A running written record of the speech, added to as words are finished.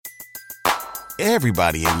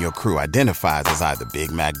Everybody in your crew identifies as either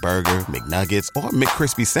Big Mac Burger, McNuggets, or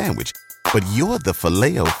McCrispy Sandwich. But you're the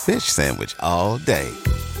Filet-O-Fish Sandwich all day.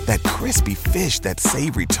 That crispy fish, that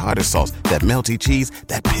savory tartar sauce, that melty cheese,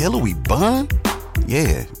 that pillowy bun.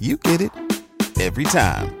 Yeah, you get it. Every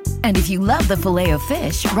time. And if you love the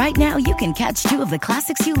Filet-O-Fish, right now you can catch two of the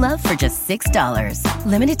classics you love for just $6.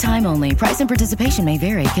 Limited time only. Price and participation may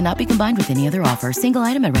vary. Cannot be combined with any other offer. Single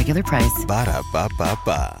item at regular price.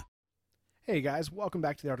 Ba-da-ba-ba-ba. Hey guys, welcome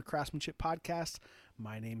back to the Art of Craftsmanship podcast.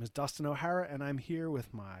 My name is Dustin O'Hara, and I'm here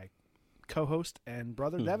with my co-host and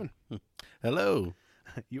brother, Devin. Hello.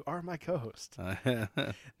 You are my co-host.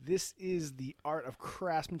 This is the Art of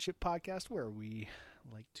Craftsmanship podcast, where we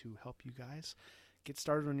like to help you guys get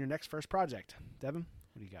started on your next first project. Devin,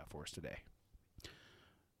 what do you got for us today?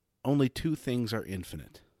 Only two things are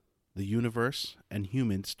infinite: the universe and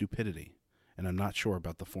human stupidity. And I'm not sure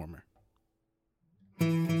about the former.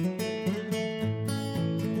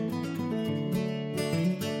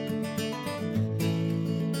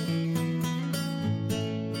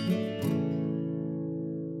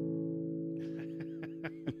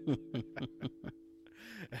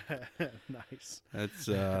 Nice. That's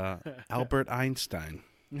Albert Einstein.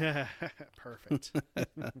 Perfect.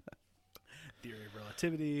 Theory of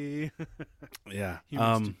relativity. Yeah.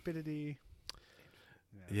 Human stupidity.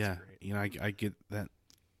 Yeah. Great. You know, I get that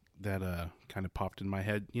kind of popped in my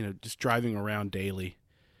head. You know, just driving around daily,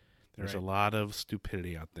 there's Right. a lot of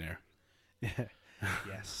stupidity out there.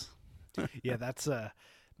 Yes. Yeah, that's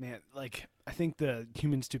man, like I think the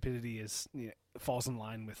human stupidity is falls in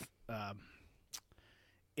line with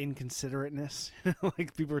inconsiderateness.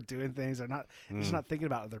 Like people are doing things, they're just not thinking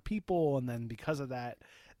about other people, and then because of that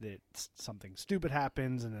something stupid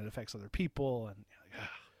happens and it affects other people, and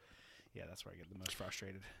yeah, that's where I get the most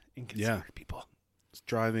frustrated. Inconsiderate people. It's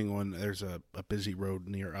driving on, there's a busy road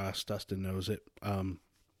near us. Dustin knows it.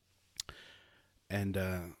 And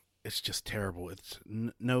it's just terrible. It's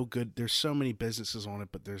no good. There's so many businesses on it,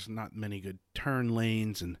 but there's not many good turn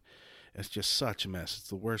lanes, and it's just such a mess. It's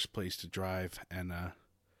the worst place to drive, and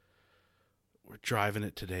we're driving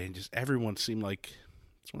it today, and just everyone seemed like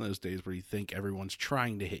it's one of those days where you think everyone's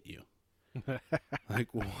trying to hit you. Like,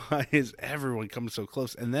 why is everyone coming so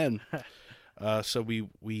close? And then, so we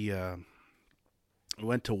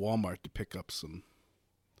went to Walmart to pick up some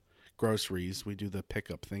groceries. We do the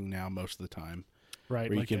pickup thing now most of the time. Right.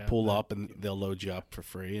 Where you like can pull up and they'll load you up for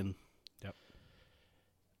free. And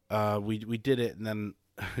we did it, and then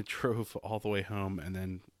I drove all the way home, and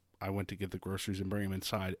then I went to get the groceries and bring them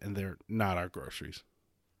inside, and they're not our groceries.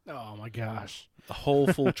 Oh my gosh. The whole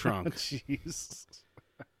full trunk. Jeez.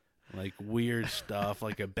 Like weird stuff,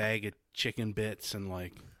 like a bag of chicken bits and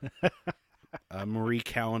like Marie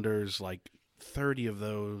Callender's, like 30 of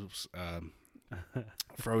those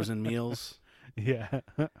frozen meals. Yeah.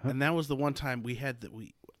 And that was the one time we had that when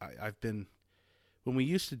we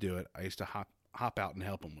used to do it, I used to hop out and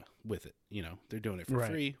help them with it. You know, they're doing it for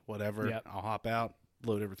free, whatever. Yep. I'll hop out,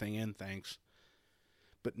 load everything in, thanks.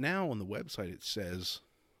 But now on the website it says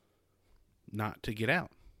not to get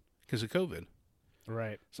out because of COVID.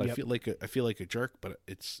 Right. So I feel like a jerk, but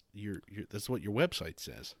it's that's what your website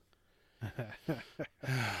says.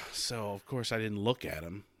 So of course I didn't look at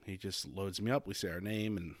him. He just loads me up. We say our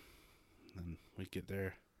name, and then we get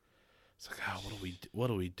there. It's like, what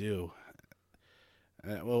do we do?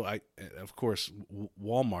 Well, of course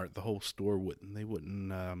Walmart, the whole store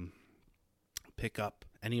wouldn't pick up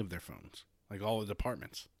any of their phones, like all the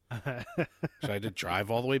departments. So I had to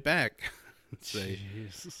drive all the way back. Say,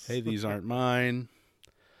 Jesus. hey, these aren't mine.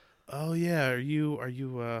 Oh yeah, are you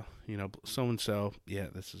so and so? Yeah,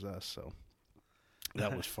 this is us. So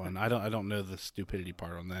that was fun. I don't know the stupidity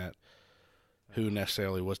part on that. Who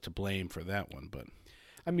necessarily was to blame for that one, but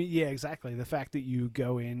I mean, yeah, exactly. The fact that you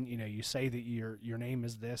go in, you say that your name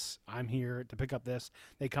is this. I'm here to pick up this.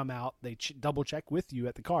 They come out, they double check with you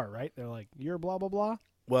at the car, right? They're like, you're blah blah blah.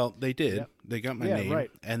 Well, they did. Yep. They got my name,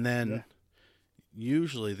 right. And then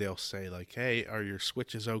usually they'll say like, "Hey, are your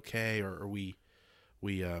switches okay?" Or we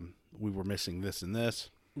were missing this and this.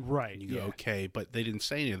 Right. And you go, okay, but they didn't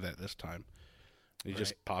say any of that this time. They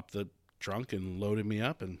just popped the trunk and loaded me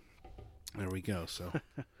up, and there we go. So.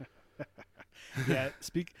 Yeah.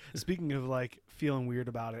 Speaking of like feeling weird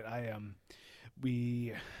about it,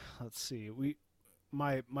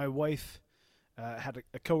 my wife had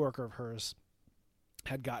a coworker of hers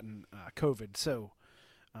had gotten COVID, so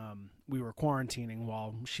we were quarantining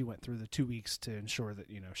while she went through the 2 weeks to ensure that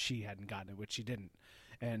she hadn't gotten it, which she didn't.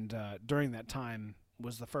 And during that time,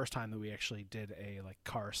 was the first time that we actually did a like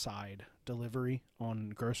car side delivery on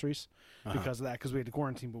groceries because of that, because we had to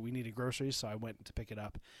quarantine, but we needed groceries, so I went to pick it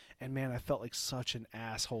up, and man, I felt like such an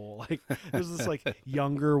asshole. Like there's this like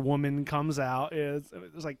younger woman comes out, it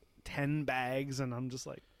was like 10 bags, and I'm just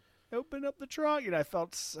like, open up the trunk, I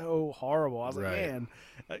felt so horrible. I was like, man,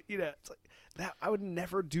 it's like that. I would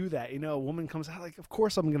never do that. A woman comes out, like, of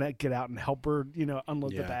course I'm gonna get out and help her,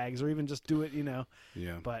 unload the bags, or even just do it,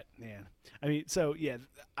 Yeah. But man, I mean, so yeah,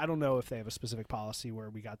 I don't know if they have a specific policy where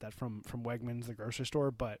we got that from Wegmans, the grocery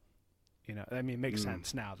store, but I mean, it makes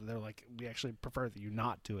sense now that they're like, we actually prefer that you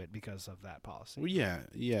not do it because of that policy. Well,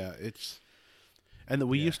 yeah, it's. And that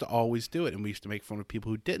we used to always do it, and we used to make fun of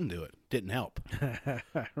people who didn't do it, didn't help.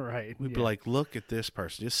 Right. We'd be like, look at this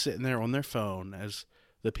person just sitting there on their phone as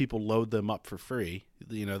the people load them up for free.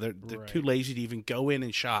 They're too lazy to even go in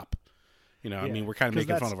and shop. I mean, we're kind of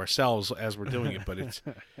making fun of ourselves as we're doing it, but it's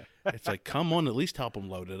like, come on, at least help them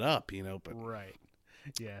load it up, But right.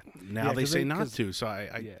 Yeah. Now they say not to, so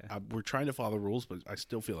I we're trying to follow the rules, but I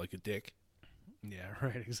still feel like a dick. Yeah,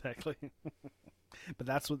 right, exactly. But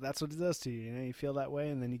that's what it does to you. You feel that way,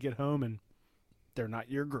 and then you get home and they're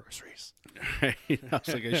not your groceries. I was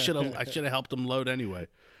like, I should have helped them load anyway.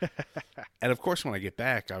 And of course, when I get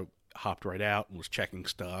back, I hopped right out and was checking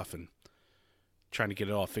stuff and trying to get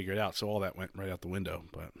it all figured out. So all that went right out the window.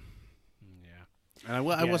 But yeah, and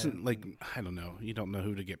I wasn't like, I don't know. You don't know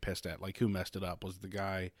who to get pissed at. Like, who messed it up? Was the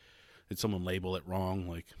guy? Did someone label it wrong?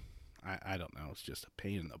 Like, I don't know. It's just a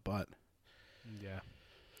pain in the butt. Yeah.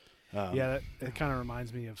 It kind of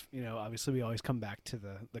reminds me of, obviously we always come back to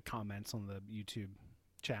the comments on the YouTube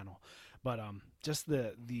channel, but just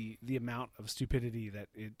the amount of stupidity that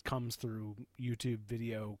it comes through YouTube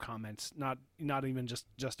video comments, not even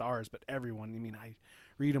just ours, but everyone. I mean, I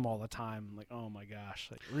read them all the time. I'm like, oh my gosh,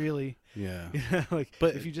 like, really? Yeah. Like,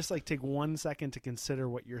 but if you just like take 1 second to consider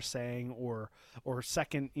what you're saying, or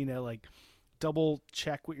second, like, double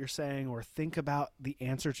check what you're saying, or think about the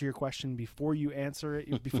answer to your question before you answer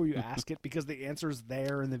it, before you ask it, because the answer is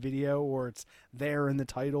there in the video, or it's there in the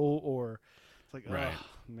title, or it's like, oh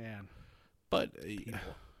man. But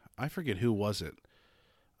I forget who was it.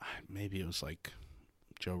 Maybe it was like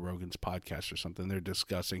Joe Rogan's podcast or something. They're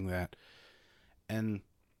discussing that, and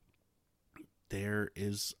there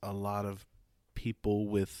is a lot of people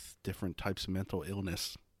with different types of mental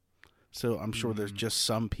illness. So I'm sure there's just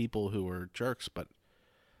some people who are jerks, but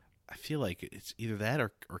I feel like it's either that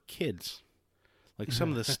or kids. Like, some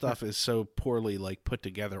of this stuff is so poorly like put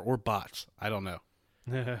together, or bots. I don't know.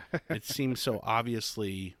 It seems so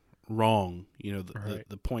obviously wrong,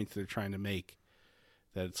 the points they're trying to make,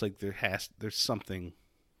 that it's like there's something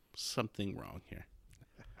wrong here.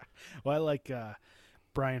 Well, I like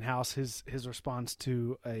Brian House, his response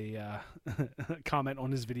to a comment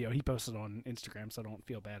on his video. He posted on Instagram, so I don't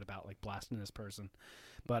feel bad about like blasting this person.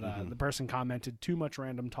 But the person commented, "Too much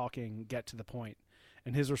random talking, get to the point."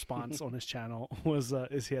 And his response on his channel was,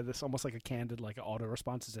 he had this almost like a candid, like an auto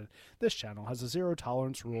response. He said, "This channel has a 0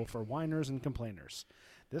 tolerance rule for whiners and complainers.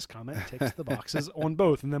 This comment ticks the boxes on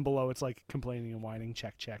both." And then below it's like, complaining and whining,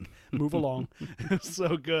 check. Move along. It's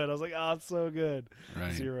so good. I was like, oh, it's so good.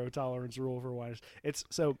 Right. 0 tolerance rule for whiners. It's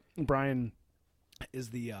so Brian is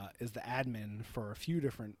the admin for a few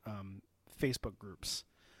different Facebook groups,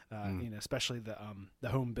 especially the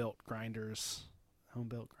home built grinders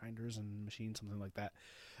and machines, something like that,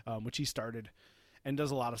 which he started, and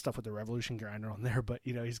does a lot of stuff with the Revolution grinder on there. But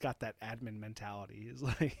he's got that admin mentality. He's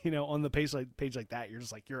like, on the page like that, you're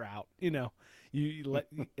just like, you're out.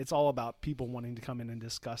 It's all about people wanting to come in and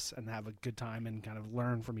discuss and have a good time and kind of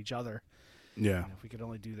learn from each other. Yeah. If we could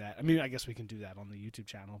only do that, I mean, I guess we can do that on the YouTube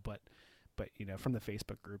channel, but from the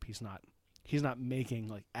Facebook group, he's not making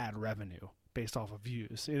like ad revenue based off of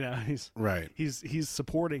views. He's right. He's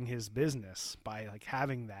supporting his business by like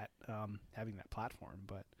having that platform.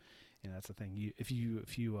 But that's the thing. If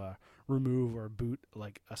you remove or boot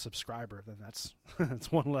like a subscriber, then that's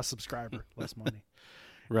one less subscriber, less money.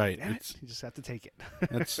 Right. You just have to take it.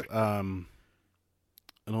 That's an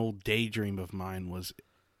old daydream of mine, was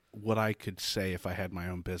what I could say if I had my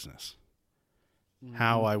own business. Mm-hmm.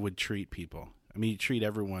 How I would treat people. I mean, you treat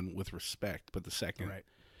everyone with respect, but the second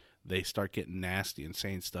they start getting nasty and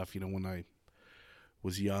saying stuff, when I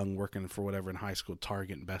was young, working for whatever in high school,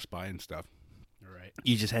 Target and Best Buy and stuff, right?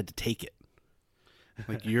 You just had to take it.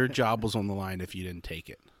 Like, your job was on the line if you didn't take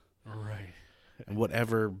it. Right. And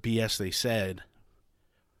whatever BS they said,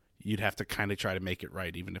 you'd have to kind of try to make it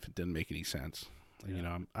right, even if it didn't make any sense.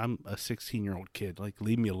 Yeah. I'm a 16-year-old kid. Like,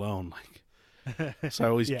 leave me alone. Like, so I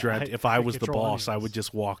always dreamt if I was the boss, I would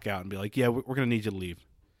just walk out and be like, "Yeah, we're going to need you to leave."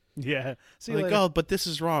 Yeah. See you Like, later. oh, but this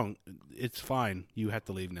is wrong. It's fine. You have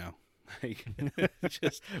to leave now. Like,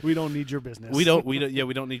 just We don't need your business. we don't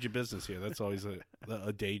need your business here. That's always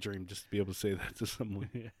a daydream, just to be able to say that to someone.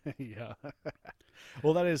 Yeah.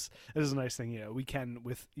 Well, that is a nice thing. We can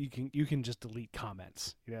you can just delete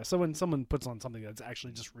comments. Someone puts on something that's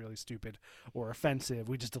actually just really stupid or offensive,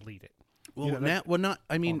 we just delete it. Well,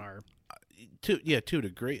 I mean, to a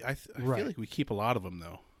degree. I feel like we keep a lot of them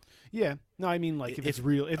though. Yeah. No, I mean, like if it's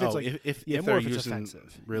real, if it's like if more they're if it's using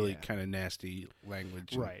offensive, really kind of nasty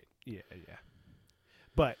language, right? Yeah.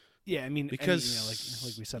 But yeah, I mean, because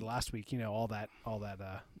like we said last week, all that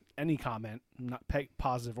any comment, not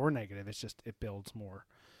positive or negative, it's just it builds more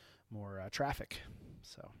traffic,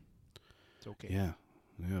 so it's okay. Yeah.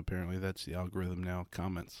 Apparently that's the algorithm now.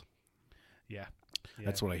 Comments. Yeah.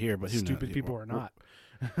 That's what I hear. But who stupid knows? people are not.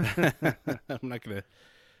 I'm not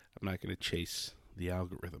gonna chase the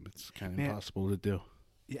algorithm. It's kind of impossible to do.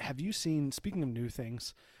 Yeah, have you seen? Speaking of new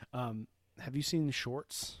things, have you seen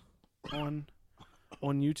shorts on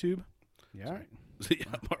YouTube? Yeah, all right. Yeah,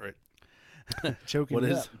 all right. Choking.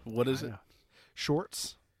 What is it?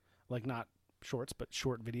 Shorts, like not shorts, but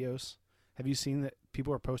short videos. Have you seen that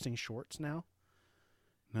people are posting shorts now?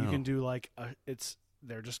 No. You can do like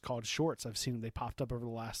they're just called shorts. I've seen they popped up over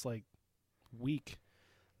the last like week.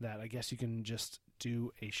 That I guess you can just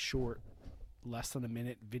do a short, less than a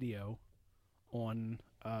minute video on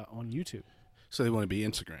YouTube. So they want to be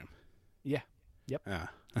Instagram. Yeah. Yep. Ah.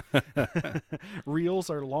 Reels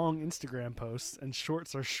are long Instagram posts, and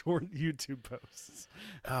shorts are short YouTube posts.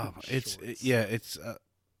 It's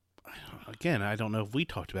again, I don't know if we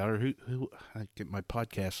talked about it or who I get my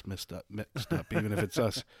podcast mixed up, even if it's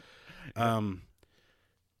us. Talking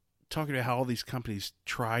about how all these companies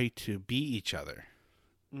try to be each other.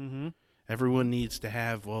 Mm-hmm. Everyone needs to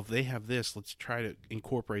have, well, if they have this, let's try to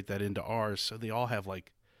incorporate that into ours. So they all have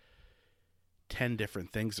like 10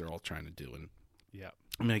 different things they're all trying to do. And yeah,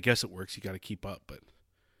 I mean, I guess it works. You got to keep up, but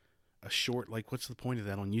a short, like, what's the point of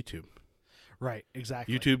that on YouTube? Right.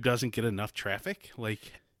 Exactly. YouTube doesn't get enough traffic.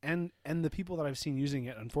 Like, and the people that I've seen using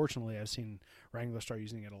it, unfortunately, I've seen Wrangler start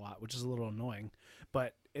using it a lot, which is a little annoying,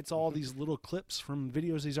 but it's all these little clips from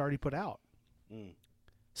videos he's already put out.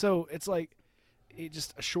 So it's like,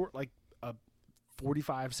 just a short, like a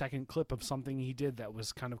 45-second clip of something he did that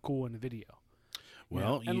was kind of cool in the video.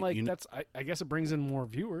 Well, that's I guess it brings in more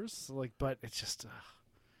viewers. Like, but it's just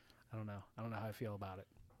I don't know. I don't know how I feel about it.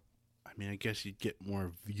 I mean, I guess you'd get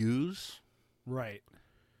more views, right?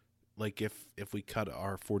 Like if we cut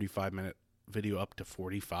our 45-minute video up to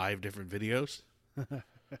 45 different videos,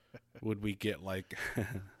 would we get like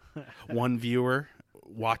one viewer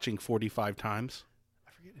watching 45 times?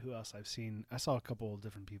 I forget who else I've seen. I saw a couple of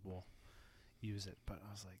different people use it, but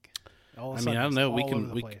I was like, I don't know. We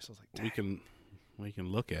can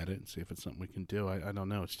look at it and see if it's something we can do. I don't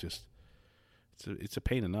know. It's just it's a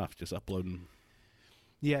pain enough just uploading.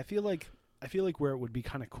 Yeah, I feel like where it would be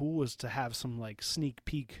kind of cool is to have some like sneak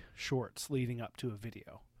peek shorts leading up to a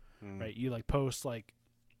video, right? You like post like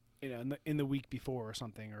in the week before or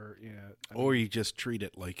something, or or you just treat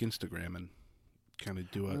it like Instagram and kind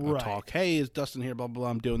of do a talk. Hey, is Dustin here? Blah, blah, blah.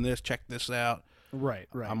 I'm doing this. Check this out. Right.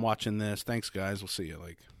 I'm watching this. Thanks, guys. We'll see you.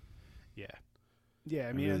 Like, yeah.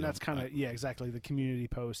 I mean, and that's kind of exactly the community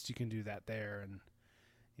post. You can do that there, and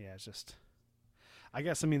it's just. I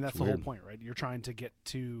guess that's the whole point, right? You're trying to get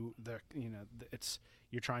to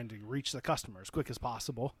you're trying to reach the customer as quick as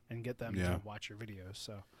possible and get them to watch your videos.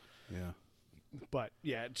 So. Yeah. But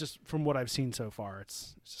just from what I've seen so far,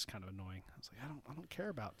 it's just kind of annoying. I was like, I don't care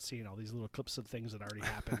about seeing all these little clips of things that already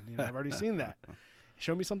happened. I've already seen that.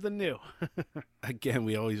 Show me something new. Again,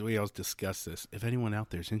 we always discuss this. If anyone out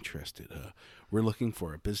there is interested, we're looking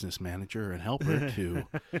for a business manager and helper to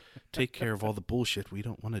take care of all the bullshit we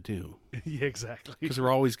don't want to do. Yeah, exactly. Because we're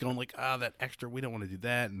always going like, that extra, we don't want to do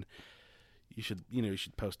that, and you should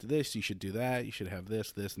post this, you should do that, you should have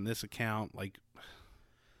this, and this account, like.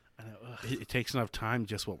 I know, it takes enough time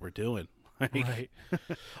just what we're doing. Like, right.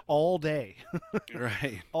 All day.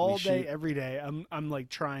 Right. All day, every day. I'm like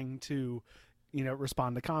trying to,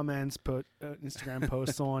 respond to comments, put Instagram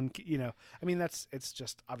posts on, I mean, it's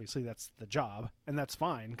just, obviously that's the job, and that's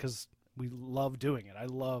fine because we love doing it. I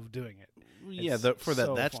love doing it. Yeah. For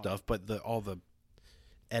that stuff, but all the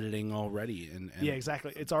editing already. And yeah,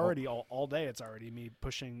 exactly. It's already all day. It's already me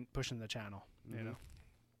pushing the channel,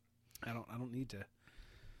 I don't need to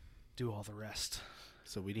do all the rest.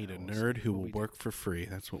 So we need a nerd who will work for free.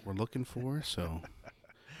 That's what we're looking for. So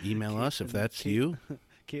email us if that's you.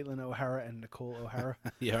 Caitlin O'Hara and Nicole O'Hara.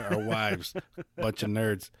 Yeah, our wives. Bunch of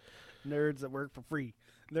nerds. Nerds that work for free.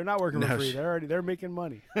 They're not working No, for free. They're making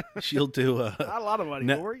money. She'll do Not a lot of money,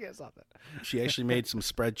 but we're getting something. She actually made some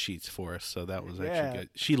spreadsheets for us, so that was Yeah. actually good.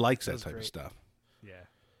 She likes that That's type great. of stuff, Yeah.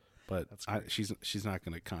 but That's great. she's not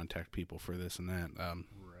going to contact people for this and that.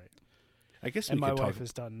 Right. I guess And we my could wife talk.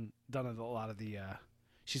 has done a lot of the.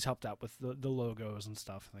 She's helped out with the logos and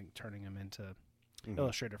stuff. I think turning them into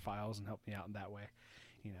Illustrator files and help me out in that way.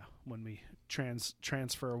 You know, when we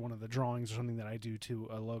transfer one of the drawings or something that I do to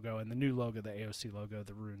a logo, and the new logo, the AOC logo,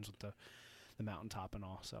 the runes with the mountaintop and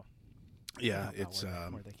all. So Yeah, help out it's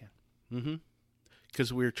where they can.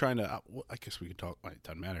 because we're trying to. I guess we could talk. It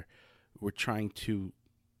doesn't matter. We're trying to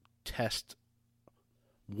test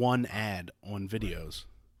one ad on videos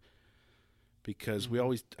because we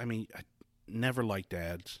always. I mean, I never liked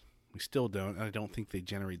ads. We still don't. And I don't think they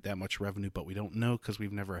generate that much revenue, but we don't know because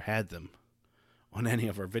we've never had them on any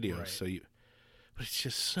of our videos. Right. So but it's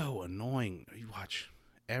just so annoying. You watch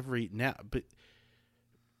but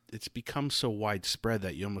it's become so widespread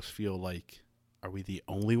that you almost feel like, are we the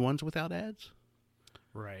only ones without ads?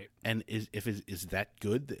 Right. And is that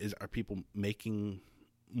good? Are people making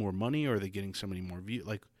more money, or are they getting so many more views?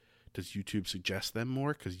 Like, does YouTube suggest them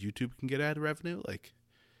more because YouTube can get ad revenue? Like,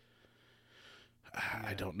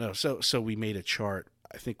 I don't know. So we made a chart.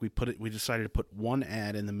 I think we decided to put one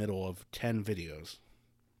ad in the middle of 10 videos.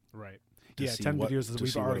 Right. To Yeah, see 10 what- videos to that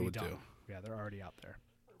we've see what it already would done. do. Yeah, they're already out there.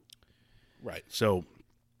 Right. So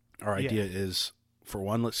our idea is, for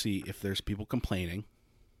one, let's see if there's people complaining.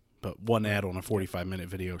 But one ad on a 45-minute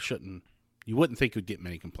video you wouldn't think would get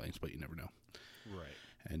many complaints, but you never know. Right.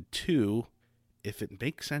 And two, if it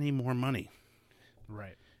makes any more money.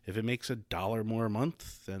 Right. If it makes $1 more a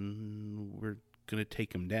month, then we're going to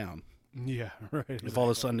take them down. Yeah, right. If all of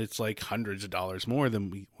a sudden it's like hundreds of dollars more,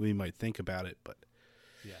 then we might think about it. But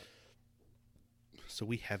Yeah. so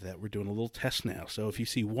we have that. We're doing a little test now. So if you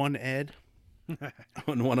see one ad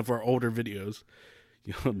on one of our older videos,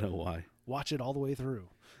 you'll know why. Watch it all the way through.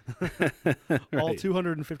 Right. All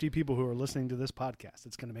 250 people who are listening to this podcast,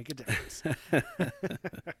 it's going to make a difference.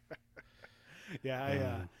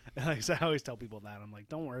 Yeah, I always tell people that. I'm like,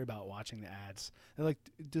 don't worry about watching the ads. They're like,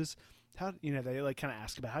 they like kind of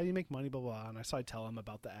ask about how do you make money, blah, blah, blah. And I tell them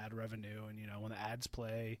about the ad revenue, and, when the ads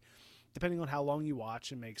play, depending on how long you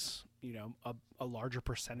watch, it makes, a larger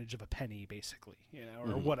percentage of a penny, basically,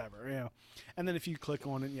 or whatever, And then if you click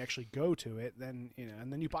on it and you actually go to it, then,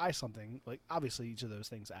 and then you buy something, like, obviously each of those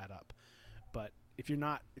things add up. But if you're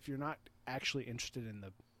not actually interested in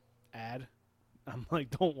the ad, I'm like,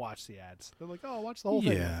 don't watch the ads. They're like, oh, watch the whole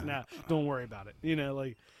thing. Yeah. Nah, don't worry about it.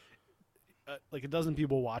 Like a dozen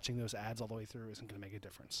people watching those ads all the way through isn't going to make a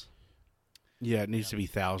difference. Yeah, it needs to be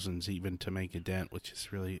thousands even to make a dent, which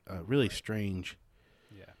is really strange.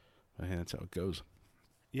 Yeah. But yeah, that's how it goes.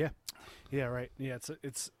 Yeah. Yeah. Right. Yeah.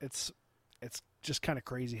 It's just kind of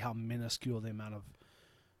crazy how minuscule the amount of,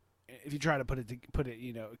 if you try to put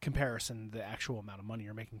it, comparison, the actual amount of money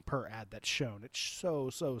you're making per ad that's shown, it's so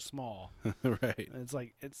small. Right. And it's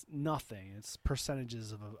like, it's nothing. It's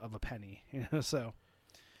percentages of a penny, so.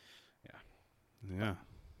 Yeah.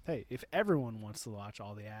 Hey, if everyone wants to watch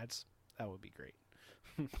all the ads, that would be great.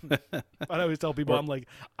 I always tell people, I'm like,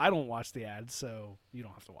 I don't watch the ads, so you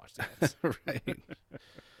don't have to watch the ads. Right.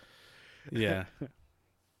 Yeah.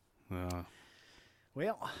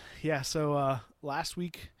 Well, yeah. So last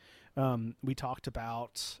week we talked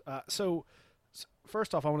about. So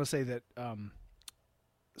first off, I want to say that.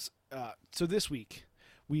 So this week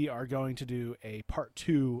we are going to do a part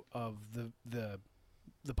 2 of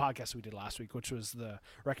the podcast we did last week, which was the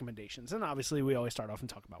recommendations. And obviously we always start off and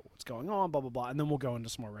talk about what's going on, blah, blah, blah. And then we'll go into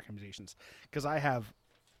some more recommendations, because I have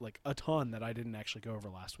like a ton that I didn't actually go over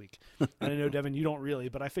last week. And I know, Devin, you don't really,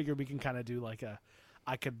 but I figured we can kind of do like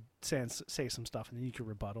I could say some stuff and then you can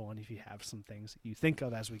rebuttal. And if you have some things that you think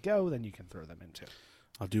of as we go, then you can throw them into.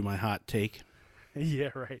 I'll do my hot take. Yeah,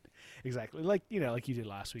 right. Exactly. Like you did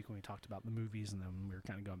last week when we talked about the movies, and then we were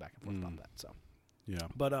kind of going back and forth about that. So, Yeah.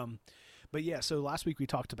 But yeah, so last week we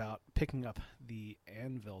talked about picking up the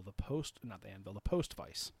post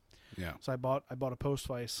vise. Yeah. So I bought a post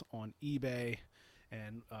vise on eBay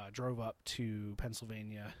and drove up to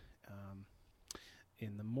Pennsylvania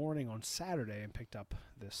in the morning on Saturday and picked up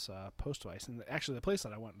this post vise. And actually, the place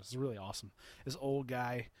that I went was really awesome. This old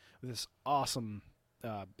guy with this awesome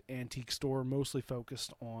antique store, mostly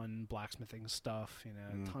focused on blacksmithing stuff.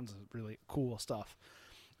 Tons of really cool stuff.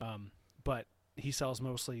 But he sells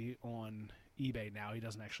mostly on eBay now. He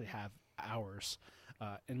doesn't actually have hours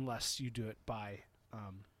unless you do it by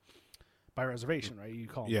by reservation, right? You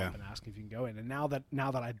call them Yeah. up and ask if you can go in. And now that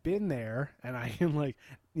I've been there and I can like,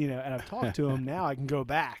 and I've talked to him, now I can go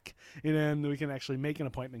back, and we can actually make an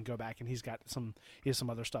appointment and go back. And he has some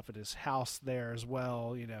other stuff at his house there as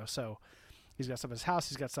well, so he's got stuff at his house.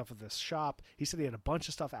 He's got stuff at this shop. He said he had a bunch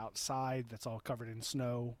of stuff outside that's all covered in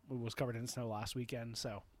snow. It was covered in snow last weekend.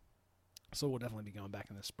 So we'll definitely be going back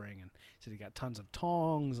in the spring. And he said he got tons of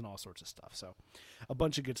tongs and all sorts of stuff. So a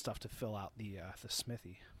bunch of good stuff to fill out the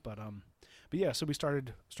smithy. But yeah, so we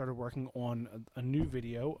started working on a new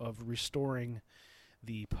video of restoring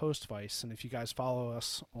the post vise. And if you guys follow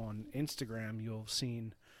us on Instagram, you'll have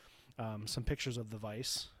seen some pictures of the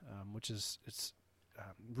vise, which it's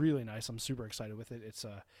really nice. I'm super excited with it. It's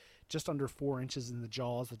just under 4 inches in the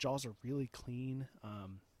jaws. The jaws are really clean.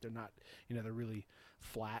 They're not, they're really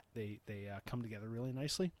flat. They come together really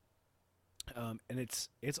nicely. And it's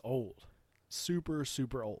old, super,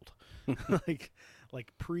 super old, like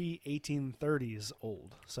pre-1830s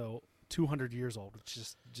old. So 200 years old, which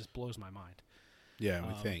just blows my mind. Yeah,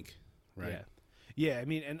 we think, right? Yeah. I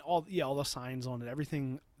mean, and all the signs on it,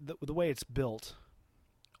 everything, the way it's built,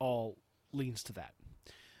 all leans to that.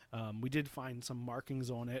 We did find some markings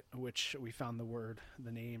on it, which we found the word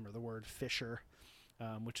Fisher,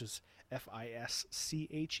 which is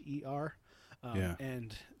Fischer.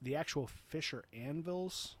 And the actual Fisher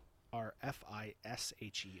anvils are Fisher.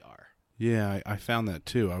 Yeah, I found that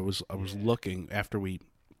too. I was looking after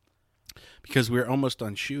because we were almost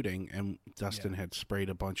done shooting, and Dustin had sprayed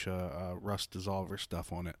a bunch of rust dissolver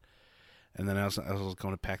stuff on it. And then as I was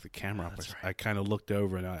going to pack the camera up, I kind of looked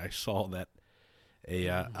over and I saw that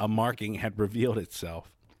a marking had revealed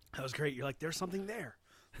itself. That was great. You're like, there's something there.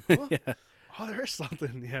 Oh, Yeah. Oh, there is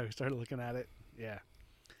something. Yeah, we started looking at it. Yeah.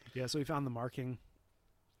 So we found the marking,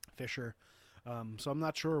 Fisher. So I'm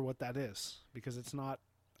not sure what that is because it's not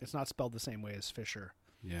spelled the same way as Fisher.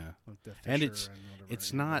 Yeah. Like the And Fisher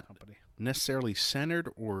it's not necessarily centered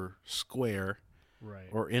or square, right,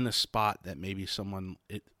 or in a spot that maybe someone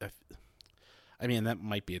I mean, that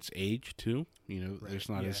might be its age too. Right. There's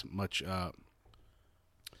not as much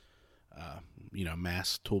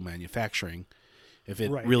mass tool manufacturing. If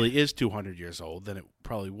it really is 200 years old, then it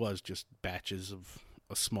probably was just batches of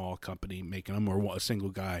a small company making them, or a single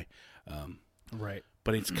guy. Right.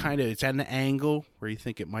 But it's it's at an angle where you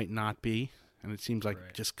think it might not be, and it seems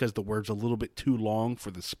like just because the word's a little bit too long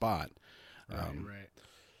for the spot. Right.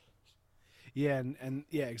 Yeah, and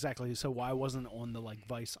yeah, exactly. So why wasn't it on the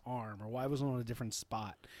vice arm, or why wasn't it on a different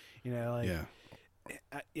spot? I'm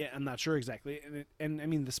not sure exactly. And I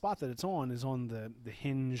mean, the spot that it's on is on the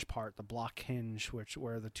hinge part, the block hinge,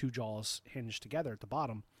 where the two jaws hinge together at the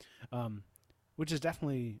bottom, which is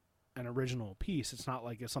definitely an original piece. It's not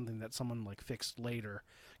like it's something that someone fixed later,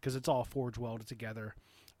 because it's all forge welded together.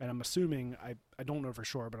 And I'm assuming, I don't know for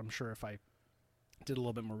sure, but I'm sure if I did a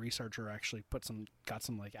little bit more research, or actually got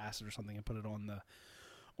some acid or something and put it on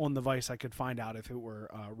the vise, I could find out if it were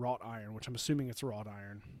wrought iron, which I'm assuming it's wrought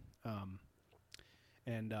iron. I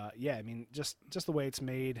mean, just the way it's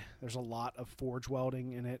made, there's a lot of forge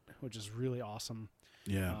welding in it, which is really awesome.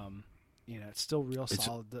 Yeah. It's still real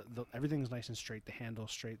solid. The everything's nice and straight. The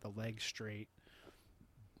handle's straight. The leg's straight.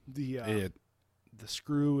 The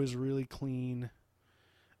screw is really clean.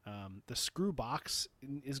 The screw box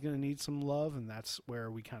is going to need some love, and that's where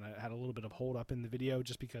we kind of had a little bit of hold up in the video,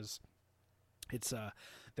 just because it's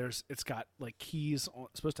got keys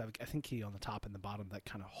supposed to have, I think, key on the top and the bottom that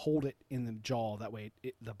kind of hold it in the jaw. That way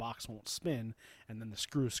the box won't spin, and then the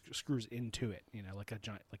screws into it, like a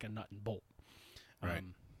nut and bolt. Right.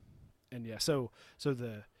 And yeah, so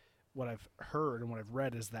what I've heard and what I've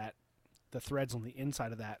read is that the threads on the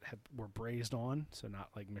inside of that were brazed on, so not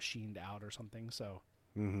machined out or something. So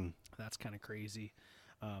that's kind of crazy.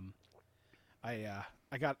 I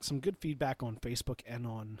got some good feedback on Facebook and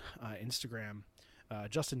on Instagram.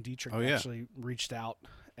 Justin Dietrich actually reached out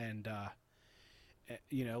and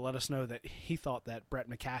let us know that he thought that Brett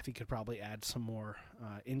McAfee could probably add some more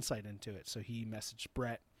insight into it. So he messaged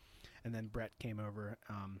Brett, and then Brett came over.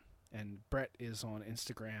 And Brett is on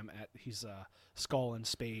Instagram he's Skull and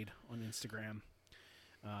Spade on Instagram.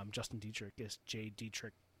 Justin Dietrich is J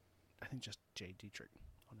Dietrich, I think just J Dietrich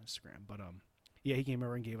on Instagram. But he came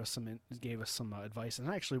over and gave us some advice. And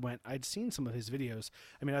I actually I'd seen some of his videos.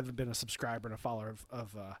 I mean, I've been a subscriber and a follower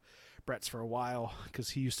of Brett's for a while,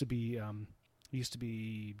 because he used to be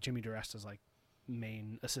Jimmy DeResta's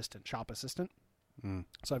main assistant, shop assistant.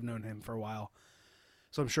 So I've known him for a while.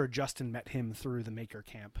 So I'm sure Justin met him through the Maker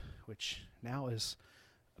Camp, which now is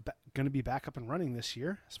going to be back up and running this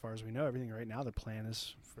year. As far as we know, everything right now, the plan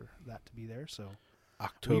is for that to be there. So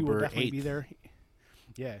October we will definitely 8th. be there.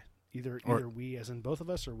 Yeah, Either we as in both of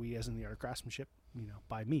us, or we as in the art of craftsmanship,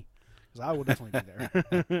 by me, because I will definitely be there.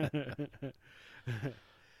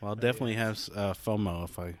 Well, I'll definitely have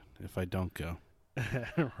FOMO if I don't go.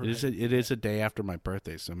 Right. It is a day after my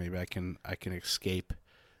birthday, so maybe I can escape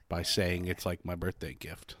by saying it's like my birthday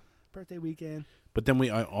gift. Birthday weekend. But then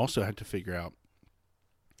I also had to figure out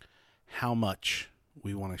how much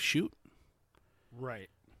we want to shoot. Right.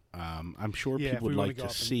 I'm sure people would like to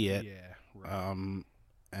see it. Yeah. Right.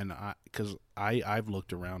 And because I've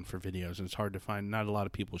looked around for videos and it's hard to find. Not a lot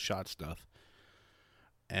of people shot stuff.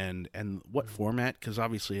 And what format? Because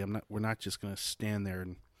obviously we're not just going to stand there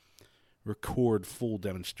and record full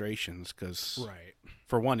demonstrations. Because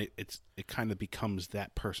for one, it kind of becomes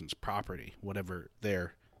that person's property, whatever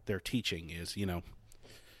their teaching is. Yep.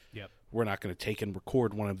 We're not going to take and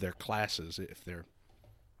record one of their classes if they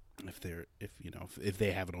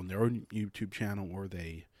have it on their own YouTube channel or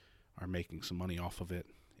they are making some money off of it,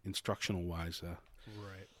 instructional wise.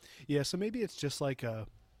 Right. Yeah. So maybe it's just like a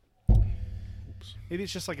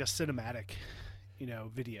cinematic,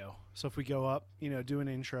 video. So if we go up, do an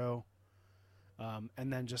intro,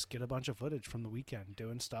 and then just get a bunch of footage from the weekend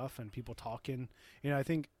doing stuff and people talking. I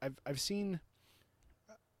think I've seen.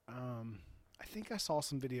 I think I saw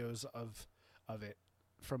some videos of it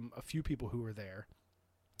from a few people who were there.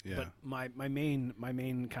 Yeah. But my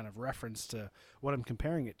main kind of reference to what I'm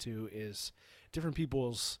comparing it to is different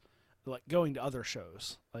people's, like, going to other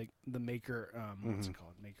shows, like the Maker, what's it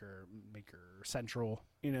called, Maker Central,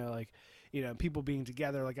 people being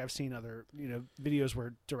together. Like, I've seen other videos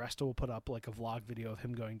where DeResta will put up like a vlog video of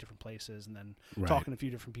him going different places and then talking to a few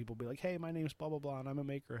different people, be like, hey, my name's blah blah blah and I'm a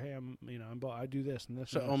maker. Hey, I do this and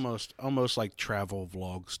this. So and this. almost like travel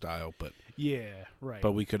vlog style, but yeah, right.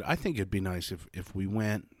 But I think it'd be nice if we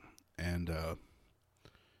went and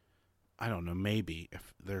I don't know, maybe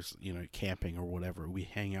if there's camping or whatever, we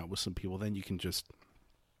hang out with some people, then you can just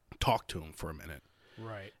talk to them for a minute.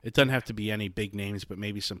 Right. It doesn't have to be any big names, but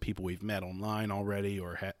maybe some people we've met online already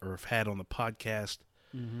or have had on the podcast.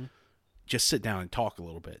 Mm-hmm. Just sit down and talk a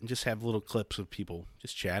little bit and just have little clips of people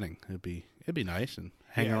just chatting. It'd be nice, and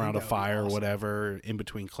hang around a fire or whatever in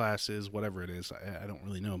between classes, whatever it is. I don't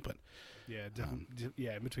really know, but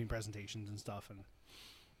in between presentations and stuff, and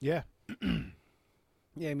yeah.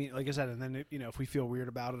 Yeah, I mean, like I said, and then if we feel weird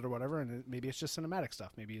about it or whatever, and maybe it's just cinematic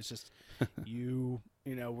stuff. Maybe it's just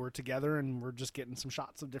we're together and we're just getting some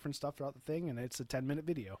shots of different stuff throughout the thing, and it's a 10-minute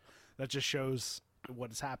video that just shows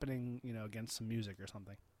what is happening, against some music or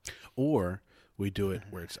something. Or we do it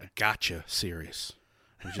where it's a gotcha series.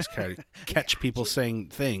 We just kind of catch people saying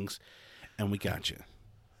things, and we gotcha,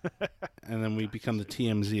 and then we become the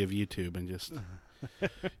TMZ of YouTube and just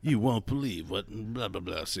you won't believe what blah blah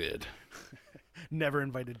blah said. Never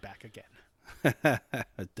invited back again.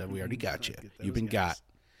 We already got you. You've been got.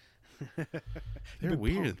 They're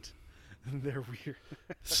weird. They're weird.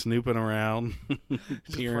 Snooping around,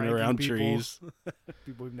 peering around trees.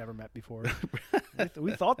 People we've never met before.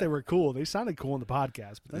 We thought they were cool. They sounded cool in the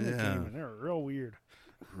podcast, but then they came and they were real weird.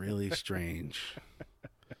 Really strange.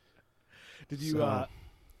 Did you? I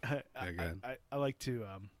like to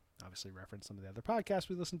obviously reference some of the other podcasts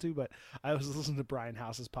we listen to, but I was listening to Brian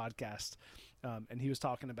House's podcast, and he was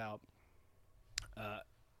talking about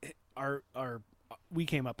we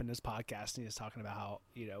came up in this podcast, and he was talking about how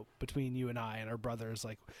between you and I and our brothers,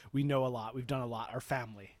 like, we know a lot, we've done a lot, our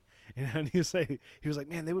family, and he was like,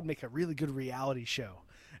 man, they would make a really good reality show.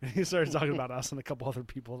 And he started talking about us and a couple other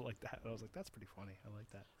people like that. And I was like, that's pretty funny. I like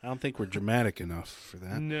that. I don't think we're dramatic enough for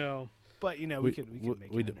that. No, but we could make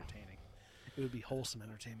it entertaining. It would be wholesome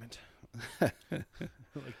entertainment.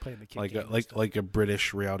 Like playing the kid game like a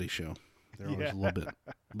British reality show. They're always a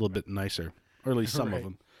little bit nicer, or at least some of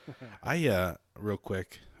them. I real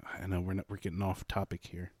quick, I know we're getting off topic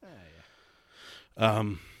here.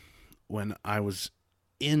 When I was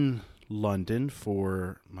in London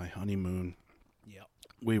for my honeymoon,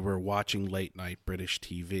 we were watching late night British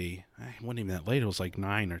TV. It wasn't even that late. It was like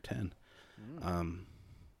 9 or 10.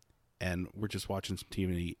 And we're just watching some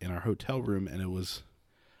TV in our hotel room, and it was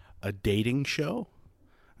a dating show.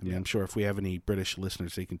 I mean, I'm sure if we have any British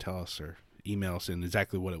listeners, they can tell us or email us in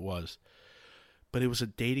exactly what it was. But it was a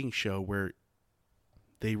dating show where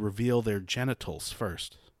they reveal their genitals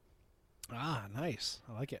first. Ah, nice.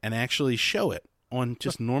 I like it. And actually show it on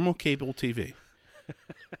just normal cable TV.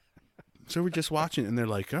 So we're just watching it, and they're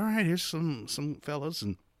like, all right, here's some fellas.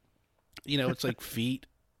 And, it's like feet.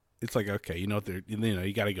 It's like, okay, you got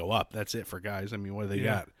to go up. That's it for guys. I mean, what do they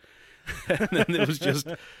got? And then it was just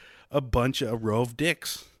a row of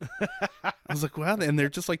dicks. I was like, wow. And they're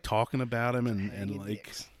just like talking about him and like,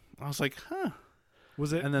 dicks. I was like, huh.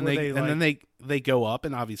 Was it? And then were they go up,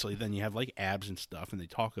 and obviously then you have like abs and stuff, and they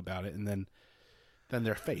talk about it, and then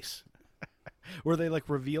their face. Were they like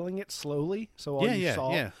revealing it slowly? So all you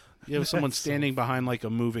saw. Yeah. You have someone standing behind like a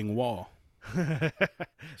moving wall.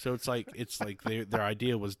 So it's like their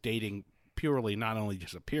idea was dating purely not only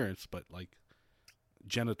just appearance but like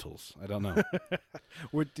genitals. I don't know.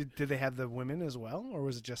 Did they have the women as well, or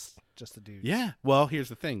was it just the dudes? Yeah. Well, here's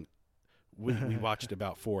the thing. We watched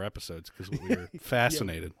about 4 episodes because we were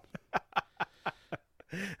fascinated.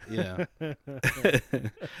 Yeah.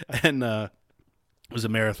 And it was a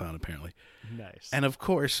marathon apparently. Nice. And of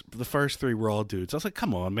course, the first 3 were all dudes. I was like,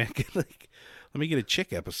 "Come on, man! Let me get a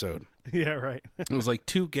chick episode." Yeah, right. It was like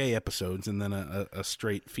 2 gay episodes and then a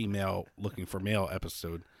straight female looking for male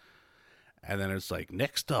episode. And then it's like,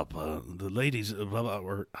 next up, the ladies, blah, blah,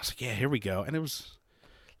 or I was like, yeah, here we go. And it was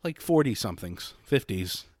like 40-somethings,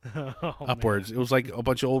 50s, upwards. Man. It was like a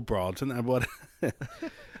bunch of old broads. And then what?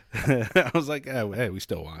 I was like, oh, hey, we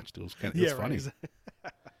still watched. It was kind of funny. Right.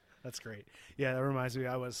 That's great. Yeah, that reminds me.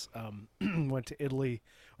 I was went to Italy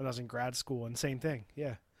when I was in grad school, and same thing.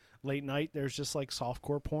 Yeah. Late night, there's just like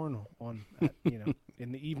softcore porn on,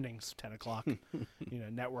 in the evenings, 10 o'clock,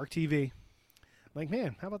 network TV. Like,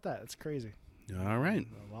 man, how about that? That's crazy. All right.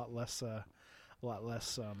 A lot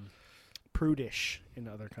less prudish in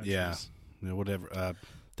other countries. Yeah, whatever.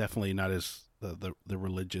 Definitely not as the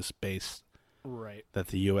religious base right that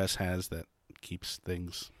the U.S. has that keeps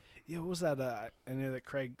things. Yeah, what was that? I know that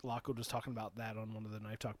Craig Lockwood was talking about that on one of the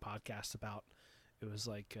Knife Talk podcasts about. It was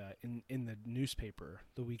like in the newspaper,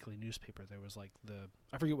 the weekly newspaper, there was like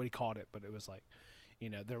I forget what he called it, but it was like,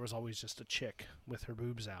 there was always just a chick with her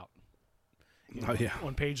boobs out.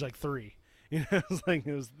 On page like 3. It was like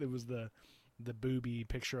it was the booby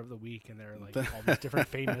picture of the week, and there are like all these different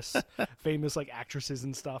famous like actresses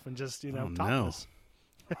and stuff, and just topless.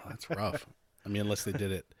 No. Oh, that's rough. I mean, unless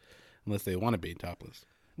they want to be topless.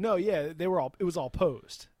 No, yeah, it was all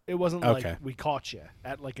posed. It wasn't like we caught you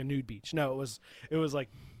at like a nude beach. No, it was like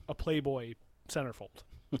a Playboy centerfold,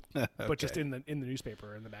 but just in the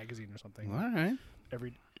newspaper or in the magazine or something. All right,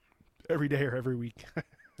 every day or every week.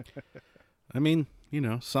 I mean,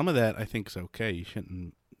 some of that I think is okay. You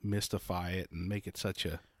shouldn't mystify it and make it such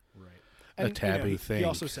a taboo thing. He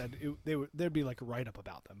also said there'd be like a write up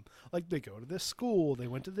about them, like they go to this school, they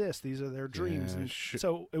went to this, these are their dreams, and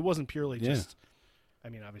so it wasn't purely just. I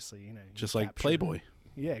mean, obviously, just like Playboy.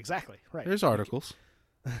 Yeah, exactly. Right. There's articles.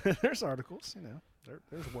 There's articles.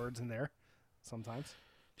 There's words in there sometimes.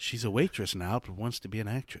 She's a waitress now, but wants to be an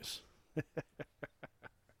actress.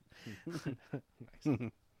 Nice.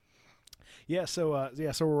 Yeah, so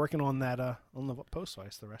we're working on that on the post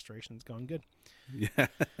slice. The restoration's going good. Yeah.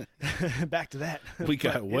 Back to that. We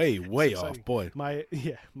got way off, boy. My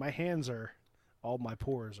hands are, all my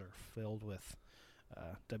pores are filled with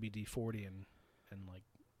WD-40 and like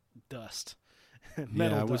dust.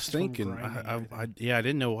 Yeah, I was thinking. I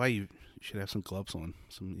didn't know why you should have some gloves on,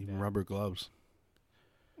 some rubber gloves.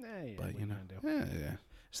 Yeah, but yeah.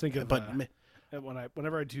 Just think of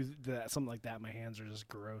whenever I do that, something like that, my hands are just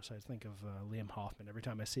gross. I think of Liam Hoffman. Every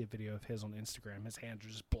time I see a video of his on Instagram, his hands are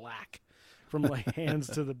just black, from like hands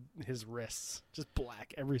to his wrists, just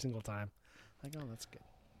black every single time. Like, oh, that's good.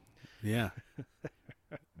 Yeah,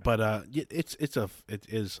 but it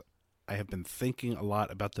is. I have been thinking a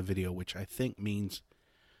lot about the video, which I think means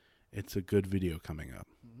it's a good video coming up.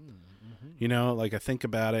 Mm-hmm. Like I think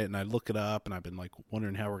about it and I look it up, and I've been like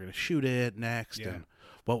wondering how we're going to shoot it next and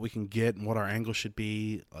what we can get and what our angle should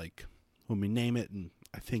be, like when we name it. And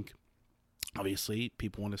I think obviously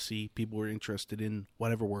people want to see, people are interested in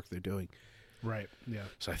whatever work they're doing. Right. Yeah.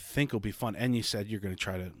 So I think it'll be fun. And you said you're going to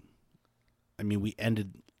try to, we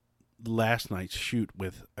ended last night's shoot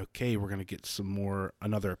with, we're going to get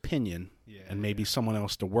another opinion and maybe someone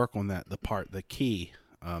else to work on the key.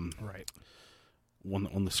 Right.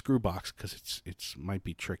 On the screw box, because it's might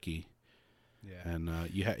be tricky. Yeah. And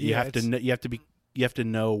you have to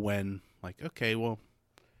know when, like, okay, well,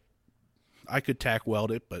 I could tack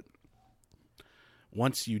weld it, but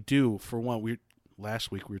once you do, for one,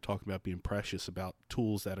 last week we were talking about being precious about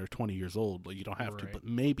tools that are 20 years old. Well, you don't have to, but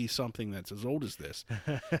maybe something that's as old as this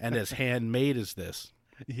and as handmade as this.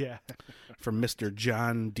 Yeah. From Mr.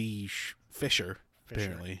 John D. Fisher,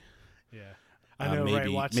 apparently. Yeah. I know, maybe,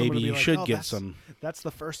 right? Watch maybe you like, should get some. That's the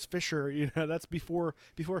first Fisher. That's before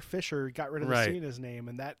Fisher got rid of the C in his name,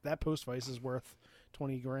 and that post vise is worth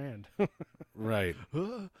 $20,000. Right.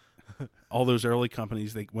 All those early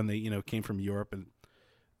companies, when they came from Europe, and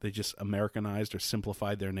they just Americanized or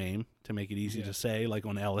simplified their name to make it easy to say, like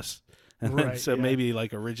on Ellis. And so maybe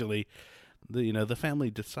like originally, the family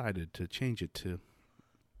decided to change it to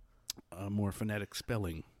more phonetic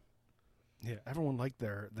spelling. Yeah, everyone liked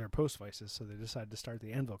their post vices, so they decided to start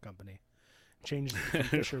the Anvil Company. Changed it from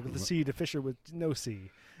Fisher with the C to Fisher with no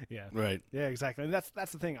C. Yeah. Right. Yeah, exactly. And that's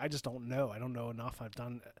the thing. I just don't know. I don't know enough. I've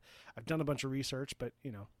done a bunch of research, but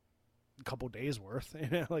a couple days worth.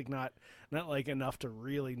 Like not like enough to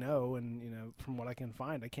really know. And from what I can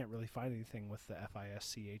find, I can't really find anything with the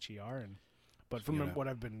FISCHER. But from what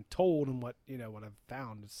I've been told and what I've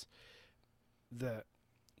found is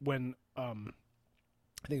when I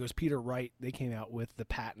think it was Peter Wright, they came out with the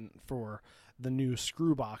patent for the new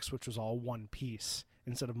screw box, which was all one piece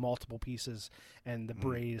instead of multiple pieces, and the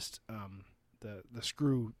brazed the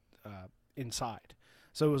screw inside.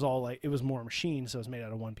 So it was all it was more machine, so it was made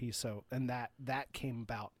out of one piece. So and that came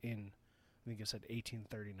about in, I think it said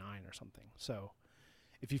 1839 or something. So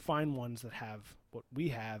if you find ones that have what we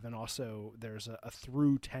have, and also there's a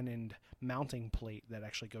through tenon mounting plate that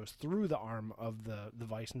actually goes through the arm of the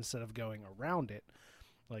vise instead of going around it,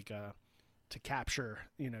 like to capture,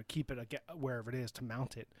 keep it wherever it is to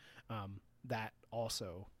mount it. That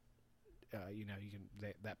also, you can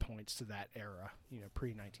that points to that era,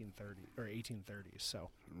 pre 1930 or 1830s. So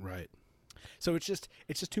right. So it's just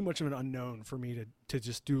too much of an unknown for me to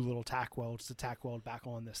just do little tack welds to tack weld back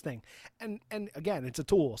on this thing. And again, it's a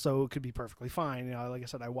tool, so it could be perfectly fine. Like I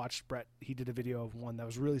said, I watched Brett. He did a video of one that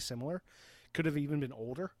was really similar. Could have even been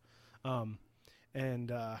older. He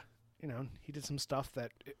did some stuff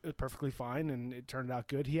that it was perfectly fine, and it turned out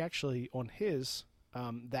good. He actually, on his,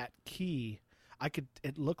 that key,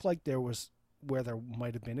 it looked like there was where there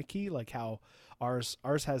might have been a key, like how ours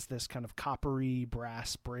has this kind of coppery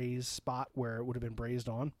brass braze spot where it would have been brazed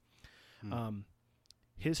on.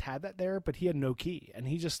 His had that there, but he had no key, and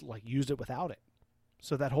he just used it without it.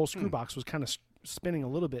 So that whole screw box was kind of spinning a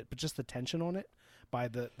little bit, but just the tension on it by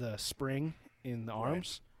the spring in the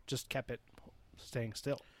arms just kept it staying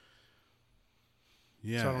still.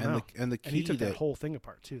 Yeah, so I don't know. And the key, and he took that whole thing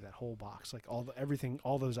apart too, that whole box, like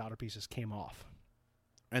all those outer pieces came off.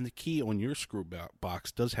 And the key on your screw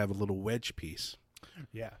box does have a little wedge piece.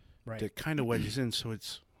 Yeah, right. That kind of wedges in, so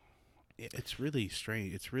it's really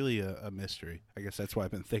strange. It's really a mystery. I guess that's why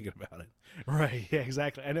I've been thinking about it. Right. Yeah.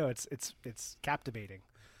 Exactly. I know it's captivating.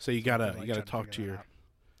 So you gotta talk to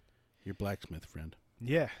your blacksmith friend.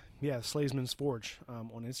 Yeah. Slavesman's Forge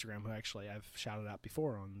on Instagram, who actually I've shouted out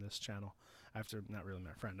before on this channel. After not really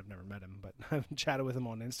my friend, I've never met him, but I've chatted with him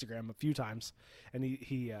on Instagram a few times, and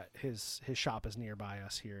his shop is nearby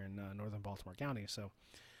us here in northern Baltimore County. So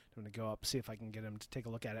I'm going to go up, see if I can get him to take a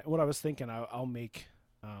look at it. What I was thinking, I'll make,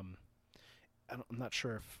 I'm not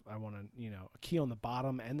sure if I want to, a key on the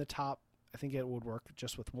bottom and the top. I think it would work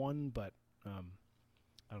just with one, but I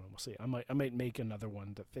don't know. We'll see. I might make another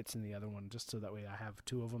one that fits in the other one, just so that way I have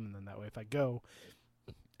two of them, and then that way if I go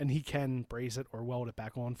and he can braze it or weld it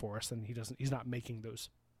back on for us, then he's not making those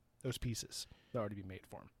pieces that already be made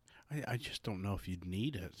for him. I just don't know if you'd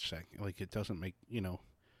need a second. Like, it doesn't make,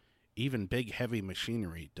 even big heavy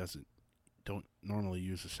machinery don't normally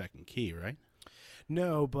use a second key, right?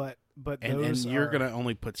 No, but and you're gonna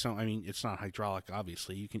only put some. I mean, it's not hydraulic,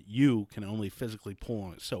 obviously. You can only physically pull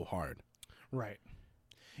on it so hard, right?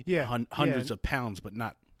 Yeah, hundreds of pounds, but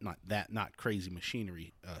not crazy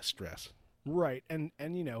machinery stress. Right, and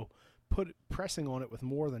pressing on it with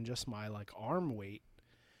more than just my arm weight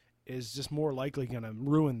is just more likely going to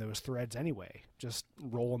ruin those threads anyway. Just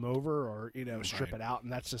roll them over or strip it out,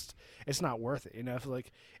 and that's just, it's not worth it.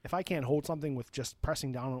 If I can't hold something with just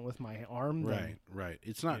pressing down on it with my arm, then, right.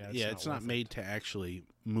 It's not. It's not made to actually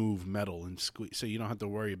move metal and squeeze, so you don't have to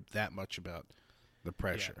worry that much about the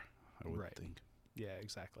pressure. I would think. Yeah,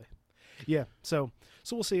 exactly. Yeah, so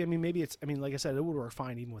we'll see. I mean, maybe like I said, it would work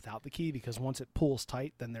fine even without the key, because once it pulls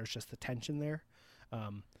tight, then there's just the tension there.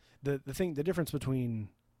 The difference between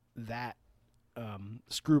that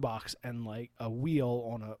screw box and a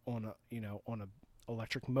wheel on a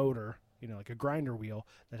electric motor, like a grinder wheel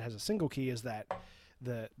that has a single key, is that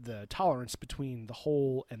the tolerance between the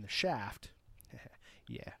hole and the shaft,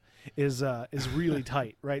 is really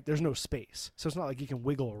tight, right? There's no space, so it's not like you can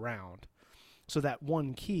wiggle around. So that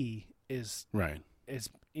one key is it's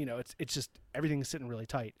just everything's sitting really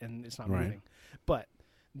tight and it's not moving. But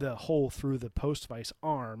the hole through the post vise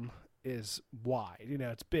arm is wide.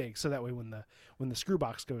 It's big, so that way when the screw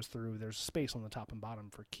box goes through, there's space on the top and bottom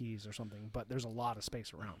for keys or something. But there's a lot of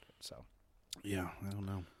space around it. So yeah, I don't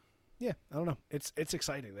know. Yeah, I don't know. It's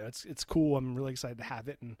exciting though. It's cool. I'm really excited to have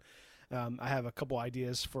it, and I have a couple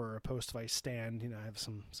ideas for a post vise stand. I have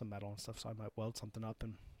some metal and stuff, so I might weld something up,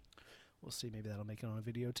 and we'll see. Maybe that'll make it on a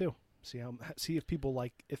video too. See if people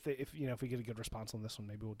if we get a good response on this one,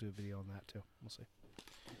 maybe we'll do a video on that too. We'll see.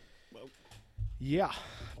 Well, Yeah,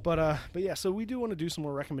 but yeah. So we do want to do some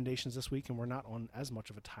more recommendations this week, and we're not on as much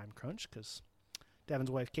of a time crunch because Devin's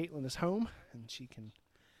wife Caitlin is home, and she can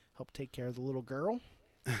help take care of the little girl.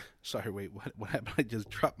 Sorry, wait, what happened? I just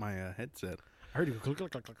dropped my headset. I heard you go click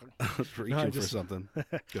click click click click. I was reaching for something.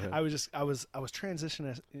 Go ahead. I was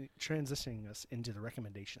transitioning us into the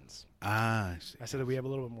recommendations. I see. I said that we have a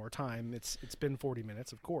little bit more time. It's been 40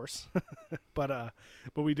 minutes, of course, but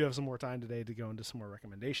we do have some more time today to go into some more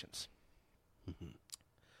recommendations. Mm-hmm.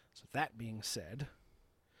 So that being said,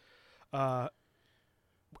 I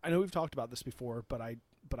know we've talked about this before, but I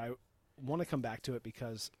want to come back to it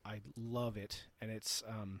because I love it, and it's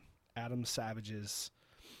Adam Savage's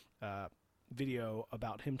video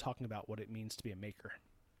about him talking about what it means to be a maker.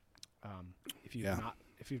 If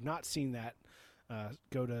you've not seen that,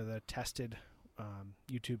 go to the Tested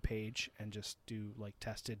YouTube page and just do like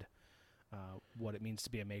Tested what it means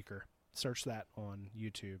to be a maker. Search that on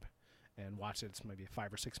YouTube and watch it. It's maybe a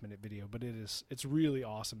 5 or 6 minute video, but it's really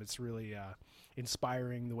awesome. It's really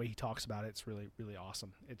inspiring the way he talks about it. It's really, really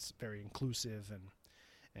awesome. It's very inclusive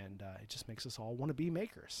and it just makes us all want to be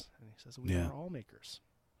makers. And he says we are all makers.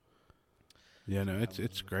 Yeah, no,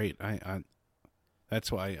 it's great. I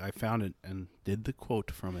that's why I found it and did the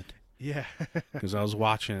quote from it. Yeah, because I was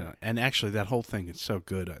watching it, and actually that whole thing is so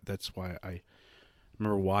good. That's why I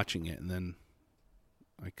remember watching it, and then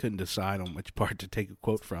I couldn't decide on which part to take a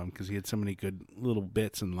quote from because he had so many good little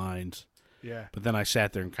bits and lines. Yeah. But then I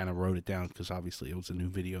sat there and kind of wrote it down because obviously it was a new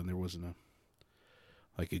video and there wasn't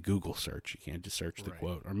a Google search. You can't just search the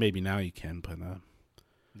quote, or maybe now you can. But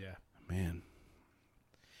yeah, man.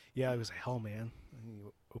 Yeah, it was hell, man.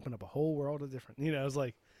 You open up a whole world of different. It was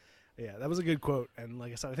like, yeah, that was a good quote. And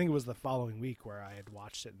like I said, I think it was the following week where I had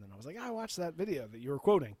watched it, and then I was like, I watched that video that you were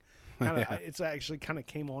quoting. It's actually kind of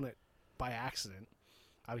came on it by accident.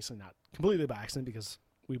 Obviously not completely by accident because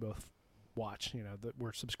we both watch. That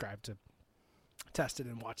we're subscribed to Tested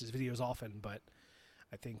and watch his videos often. But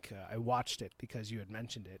I think I watched it because you had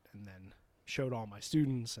mentioned it, and then showed all my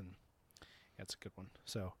students, and that's a good one.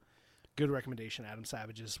 So. Good recommendation, Adam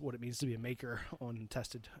Savage's What It Means to Be a Maker on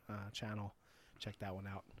Tested channel. Check that one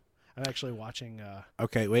out. I'm actually watching...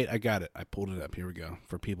 okay, wait, I got it. I pulled it up. Here we go.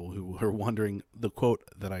 For people who are wondering, the quote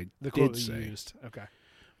that I did say used. Okay.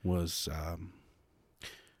 Was,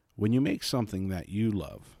 when you make something that you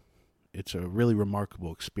love, it's a really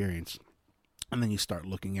remarkable experience. And then you start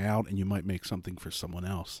looking out, and you might make something for someone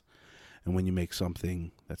else. And when you make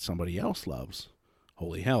something that somebody else loves,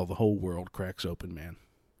 holy hell, the whole world cracks open, man.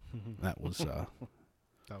 That was that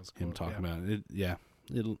was cool. him talking about it.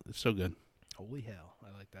 It's so good. Holy hell,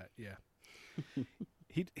 I like that. Yeah,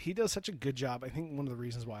 he does such a good job. I think one of the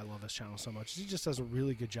reasons why I love his channel so much is he just does a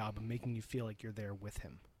really good job of making you feel like you're there with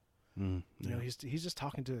him. He's just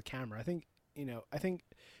talking to the camera. I think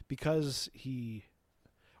because he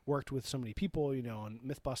worked with so many people, on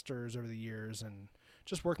Mythbusters over the years, and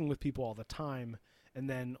just working with people all the time. And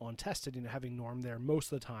then on Tested, having Norm there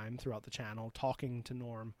most of the time throughout the channel, talking to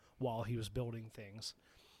Norm while he was building things.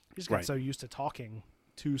 He just got so used to talking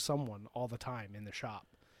to someone all the time in the shop.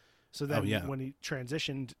 So then when he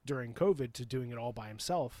transitioned during COVID to doing it all by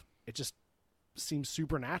himself, it just seems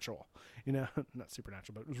supernatural. Not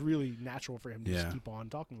supernatural, but it was really natural for him to just keep on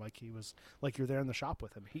talking like you're there in the shop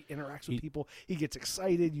with him. He interacts with people. He gets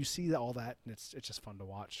excited. You see all that, and it's just fun to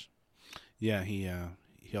watch. Yeah, he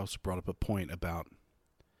also brought up a point about...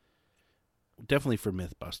 Definitely for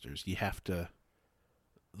Mythbusters, you have to,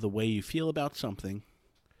 the way you feel about something,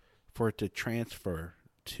 for it to transfer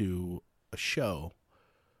to a show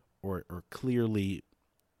or clearly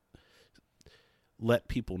let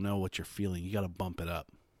people know what you're feeling, you got to bump it up.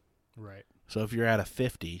 Right. So if you're at a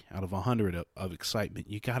 50 out of 100 of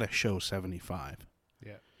excitement, you got to show 75.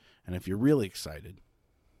 Yeah. And if you're really excited,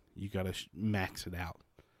 you got to max it out.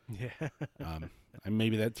 Yeah. And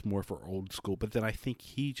maybe that's more for old school, but then I think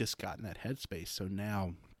he just got in that headspace. So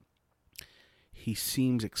now he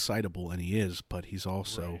seems excitable, and he is, but he's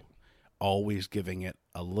also always giving it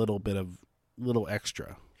a little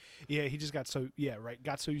extra. Yeah, he just got so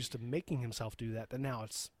used to making himself do that now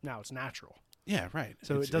it's natural. Yeah, right.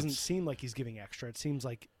 So it doesn't seem like he's giving extra. It seems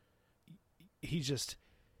like he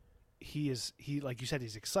like you said,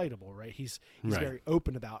 he's excitable, right? He's very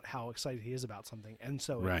open about how excited he is about something, and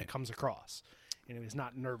so it comes across. He's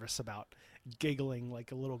not nervous about giggling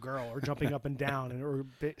like a little girl or jumping up and down or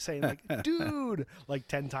saying like "dude" like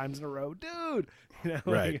 10 times in a row, "dude."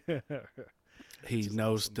 Right. He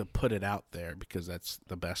knows to put it out there because that's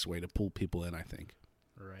the best way to pull people in, I think.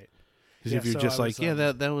 Right. Because if you're just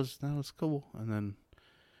that was cool, and then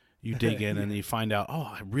you dig in and you find out, oh,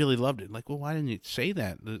 I really loved it. Like, well, why didn't you say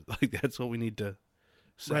that? Like, that's what we need to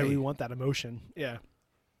say. Right, we want that emotion. Yeah.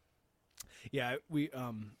 Yeah,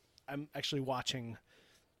 I'm actually watching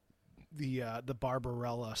the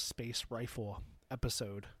Barbarella space rifle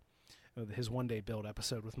episode, his one-day build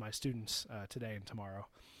episode with my students today and tomorrow,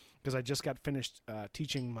 because I just got finished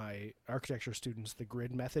teaching my architecture students the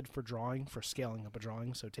grid method for drawing, for scaling up a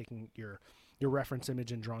drawing. So taking your reference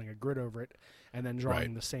image and drawing a grid over it, and then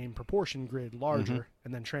drawing the same proportion grid larger,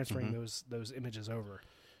 and then transferring those images over.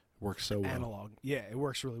 Works so well. Analog. Yeah, it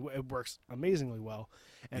works really well. It works amazingly well.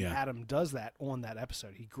 And Adam does that on that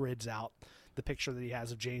episode. He grids out the picture that he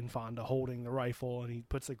has of Jane Fonda holding the rifle, and he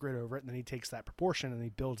puts the grid over it, and then he takes that proportion and he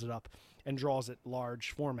builds it up and draws it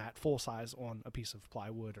large format, full size, on a piece of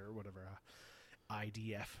plywood or whatever,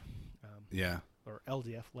 IDF. Or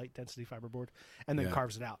LDF, light density fiberboard, and then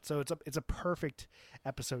carves it out. So it's a perfect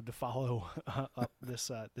episode to follow up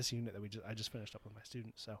this unit that I just finished up with my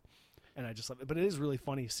students. So, and I just love it. But it is really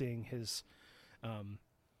funny seeing his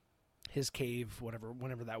cave,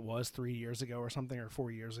 whenever that was, 3 years ago or something, or 4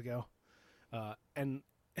 years ago, and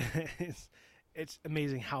it's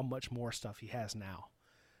amazing how much more stuff he has now.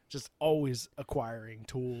 Just always acquiring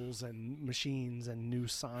tools and machines and new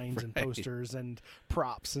signs and posters and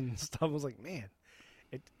props and stuff. I was like, man,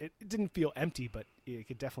 it didn't feel empty, but you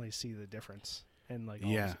could definitely see the difference in all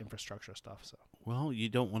this infrastructure stuff. So, well, you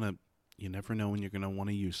never know when you're going to want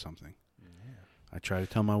to use something. Yeah. I try to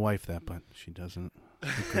tell my wife that, but she doesn't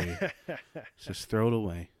agree. Just throw it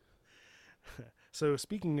away. So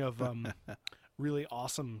speaking of really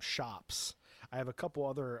awesome shops, I have a couple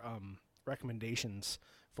other recommendations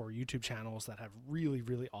for YouTube channels that have really,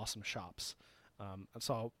 really awesome shops.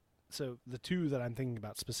 So the two that I'm thinking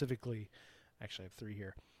about specifically, actually I have three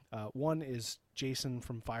here. One is Jason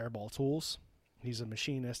from Fireball Tools. He's a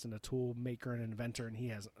machinist and a tool maker and inventor, and he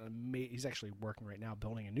has he's actually working right now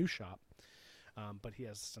building a new shop. But he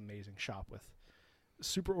has this amazing shop with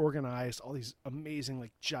super organized, all these amazing,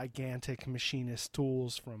 gigantic machinist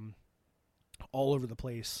tools from all over the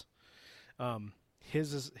place.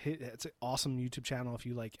 It's an awesome YouTube channel if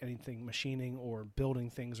you like anything machining or building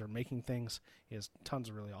things or making things. He has tons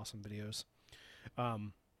of really awesome videos. What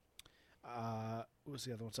was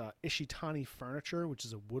the other one? Ishitani Furniture, which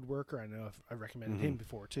is a woodworker. I know I've recommended him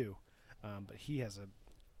before too. But he has a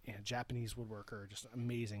Japanese woodworker, just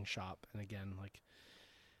amazing shop. And again,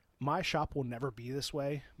 my shop will never be this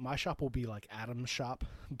way. My shop will be like Adam's shop,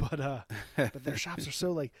 but their shops are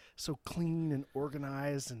so clean and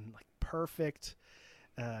organized and perfect.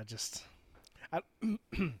 I don't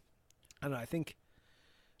know. I think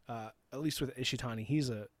at least with Ishitani,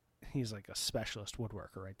 he's like a specialist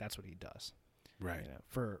woodworker, right? That's what he does. Right.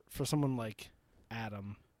 For someone like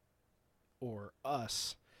Adam or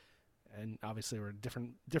us, and obviously we're a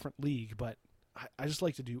different league, but I just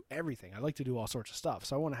like to do everything. I like to do all sorts of stuff.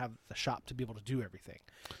 So I want to have the shop to be able to do everything.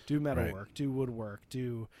 Do metalwork, do woodwork,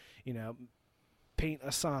 do, paint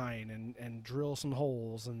a sign and drill some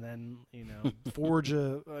holes and then, forge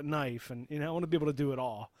a knife. And, I want to be able to do it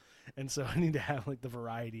all. And so I need to have the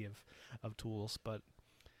variety of tools. But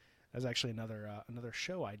there's actually another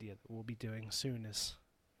show idea that we'll be doing soon is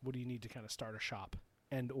what do you need to kind of start a shop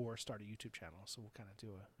and or start a YouTube channel. So we'll kind of do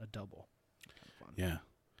a double. Kind of fun. Yeah.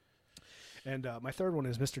 And my third one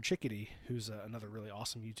is Mr. Chickadee, who's another really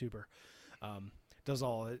awesome YouTuber.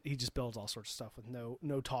 He just builds all sorts of stuff with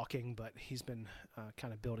no talking, but he's been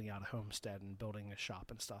kind of building out a homestead and building a shop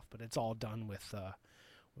and stuff. But it's all done with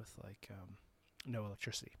no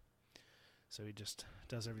electricity. So he just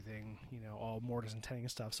does everything, all mortise and tenon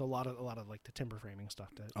and stuff. So a lot of the timber framing stuff.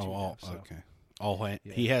 Okay.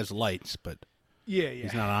 He has lights, but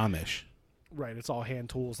he's not Amish. Right, it's all hand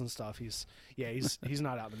tools and stuff. He's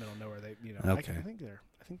not out in the middle of nowhere. Okay. I think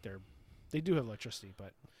they do have electricity,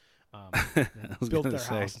 but built their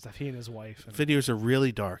house and stuff. He and his wife. And videos are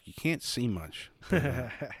really dark. You can't see much.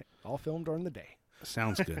 all filmed during the day.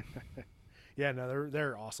 Sounds good. Yeah, no,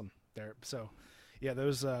 they're awesome.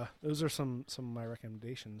 Those are some of my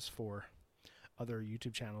recommendations for other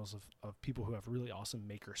YouTube channels of people who have really awesome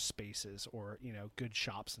maker spaces or good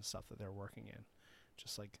shops and stuff that they're working in.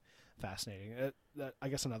 Just fascinating. I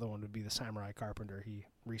guess another one would be the Samurai Carpenter. He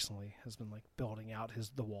recently has been building out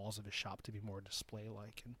the walls of his shop to be more display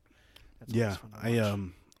like, and that's fun to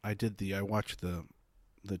watch. I watched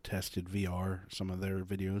the tested VR, some of their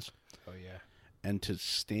videos. Oh yeah. And to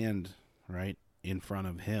stand right in front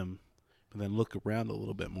of him, but then look around a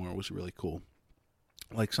little bit more was really cool.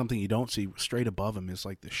 Something you don't see straight above him is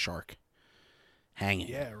the shark hanging.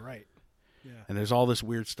 Yeah, right. Yeah. And there's all this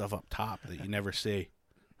weird stuff up top that you never see.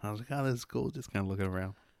 I was like, oh, this is cool. Just kind of looking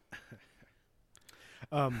around.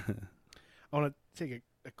 I want to take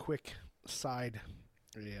a quick side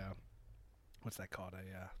what's that called?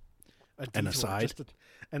 A An detour, aside? just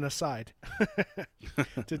an aside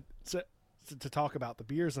to talk about the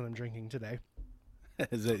beers that I'm drinking today.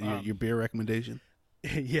 Is that your beer recommendation?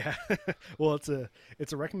 Yeah. Well, it's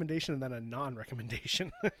a recommendation and then a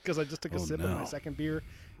non-recommendation because I just took a sip of my second beer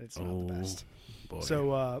and it's not the best. Boy.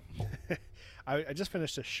 So I just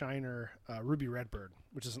finished a Shiner Ruby Redbird,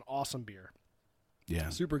 which is an awesome beer. Yeah.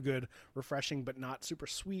 Super good, refreshing, but not super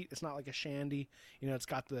sweet. It's not like a shandy. It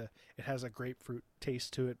has a grapefruit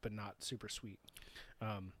taste to it, but not super sweet.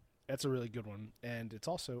 That's a really good one, and it's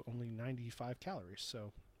also only 95 calories,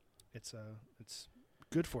 so it's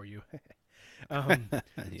good for you. So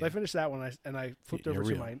I finished that one, and I flipped over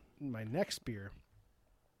to my next beer,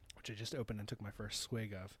 which I just opened and took my first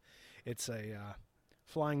swig of. It's a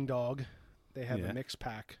Flying Dog. They have a mix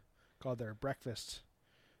pack called their breakfast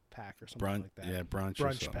pack or something like that. Yeah,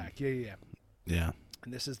 brunch pack. Yeah.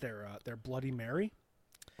 And this is their Bloody Mary.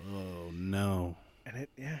 Oh no! And it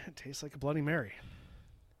tastes like a Bloody Mary.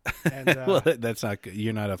 And, well, that's not good.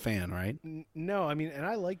 You're not a fan, right? No, I mean, and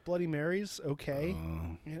I like Bloody Marys. Okay,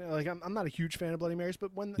 like I'm not a huge fan of Bloody Marys,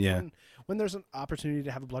 but when there's an opportunity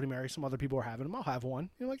to have a Bloody Mary, some other people are having them, I'll have one.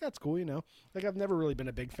 Like that's cool. Like I've never really been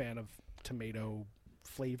a big fan of tomato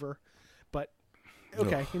flavor, but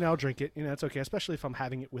okay, I'll drink it. It's okay, especially if I'm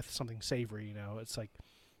having it with something savory. It's like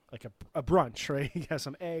a brunch, right? You have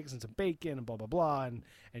some eggs and some bacon and blah blah blah, and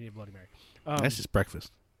you have Bloody Mary. That's just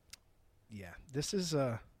breakfast. Yeah, this is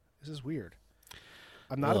weird.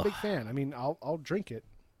 I'm not a big fan. I mean, I'll drink it,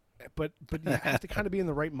 but you have to kind of be in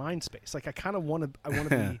the right mind space. Like I kind of want to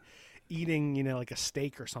be eating, like a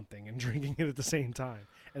steak or something and drinking it at the same time.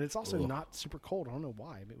 And it's also not super cold. I don't know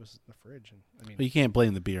why. It was in the fridge, and I mean, well, you can't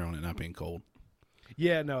blame the beer on it not being cold.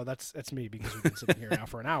 Yeah, no, that's me because we've been sitting here now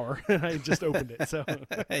for an hour and I just opened it. So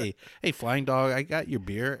hey, Flying Dog, I got your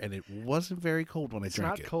beer and it wasn't very cold when I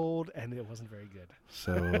drank it. It's not cold and it wasn't very good.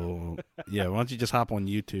 So yeah, why don't you just hop on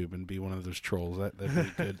YouTube and be one of those trolls? That'd be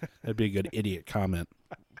good. That'd be a good idiot comment.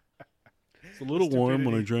 It's a little warm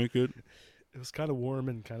when I drank it. It was kind of warm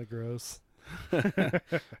and kind of gross.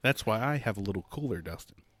 That's why I have a little cooler,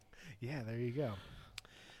 Dustin. Yeah, there you go.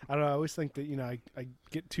 I don't know. I always think that I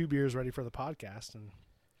get 2 beers ready for the podcast, and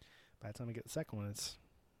by the time I get the second one, it's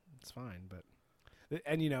fine. But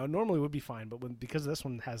normally it would be fine, but because this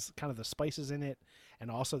one has kind of the spices in it, and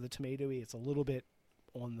also the tomatoey, it's a little bit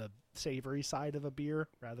on the savory side of a beer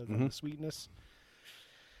rather than the sweetness.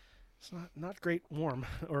 It's not great warm,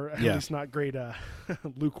 or at least not great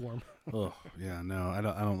lukewarm. Oh yeah, no, I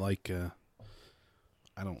don't like.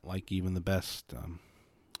 I don't like even the best.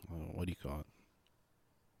 What do you call it?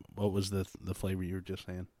 What was the flavor you were just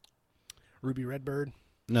saying? Ruby Redbird.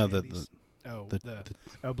 No,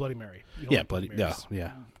 Bloody Mary. Yeah, Bloody. Yeah.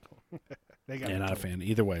 They got not a fan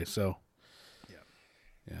either way. So.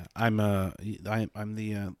 Yeah, I'm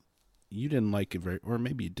the. You didn't like it very, or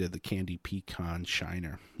maybe you did, the Candy Pecan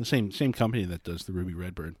Shiner. The same company that does the Ruby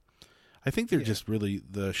Redbird. I think they're just really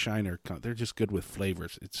the Shiner. They're just good with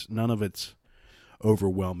flavors. None of it's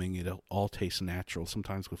overwhelming. It all tastes natural.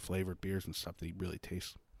 Sometimes with flavored beers and stuff, they really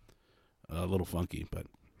taste a little funky, but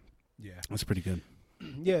that's pretty good.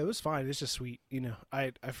 Yeah, it was fine. It's just sweet.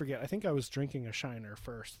 I forget. I think I was drinking a Shiner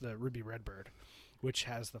first, the Ruby Redbird, which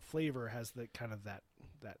has the flavor, has the kind of that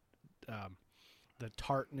the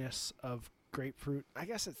tartness of grapefruit. I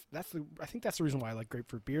guess I think that's the reason why I like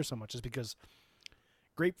grapefruit beer so much, is because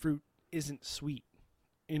grapefruit isn't sweet.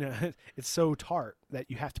 It's so tart that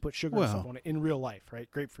you have to put sugar and stuff on it in real life, right?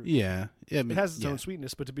 Grapefruit. Yeah. It has its own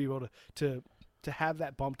sweetness, but to be able to have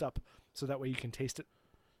that bumped up so that way you can taste it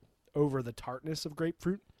over the tartness of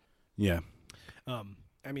grapefruit. Yeah.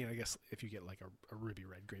 I mean, I guess if you get like a ruby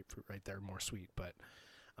red grapefruit right there, more sweet, but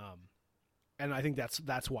and I think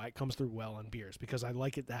that's why it comes through well in beers, because I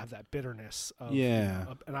like it to have that bitterness of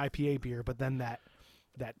an IPA beer, but then that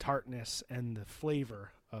tartness and the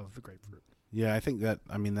flavor of the grapefruit. Yeah, I think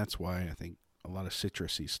that's why I think a lot of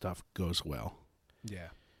citrusy stuff goes well. Yeah.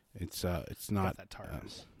 It's not that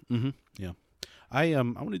tartness. Yeah. I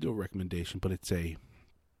want to do a recommendation, but it's an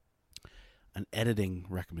editing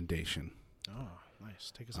recommendation. Oh,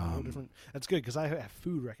 nice. Take us a whole different. That's good, because I have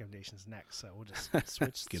food recommendations next, so we'll just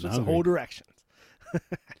switch the whole directions.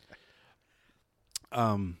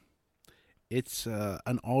 It's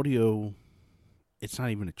an audio. It's not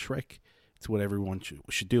even a trick. It's what everyone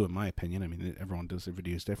should do, in my opinion. I mean, everyone does their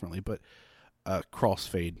videos differently, but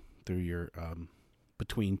crossfade through your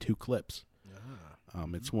between 2 clips.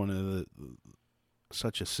 It's one of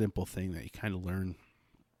such a simple thing that you kind of learn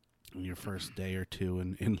in your first day or two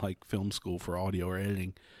in like film school for audio or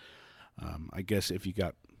editing. I guess if you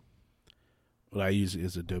got what I use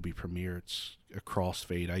is Adobe Premiere. It's a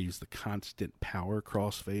crossfade. I use the constant power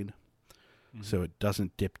crossfade, so it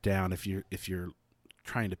doesn't dip down. If you're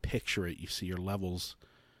trying to picture it, you see your levels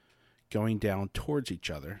going down towards each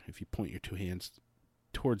other. If you point your two hands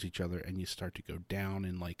towards each other and you start to go down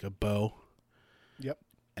in like a bow, Yep.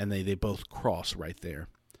 and they both cross right there.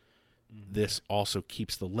 This also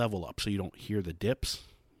keeps the level up, so you don't hear the dips,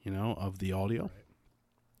 of the audio. Right.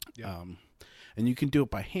 Yep. And you can do it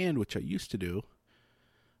by hand, which I used to do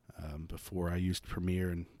before I used Premiere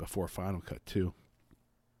and before Final Cut too.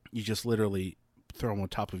 You just literally throw them on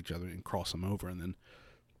top of each other and cross them over, and then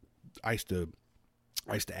I used to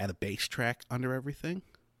add a bass track under everything,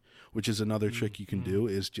 which is another trick you can do,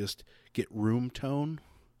 is just get room tone.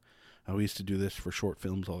 We used to do this for short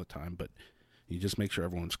films all the time, but you just make sure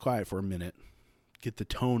everyone's quiet for a minute, get the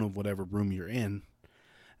tone of whatever room you're in,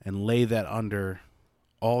 and lay that under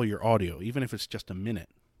all your audio, even if it's just a minute.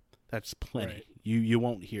 That's plenty. Right. You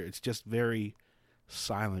won't hear. It's just very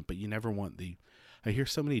silent, but you never want I hear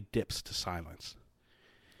so many dips to silence.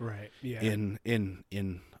 Right. Yeah. In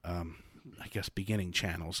I guess beginning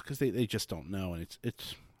channels, because they just don't know, and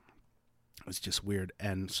it's just weird.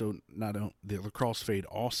 And so the crossfade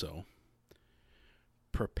also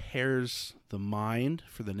prepares the mind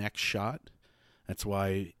for the next shot. That's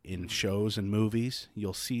why in shows and movies,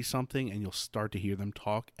 you'll see something and you'll start to hear them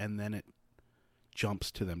talk, and then it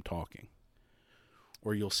jumps to them talking.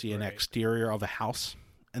 Or you'll see an exterior of a house,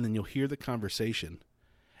 and then you'll hear the conversation,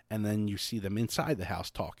 and then you see them inside the house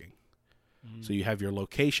talking. So you have your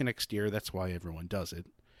location exterior. That's why everyone does it.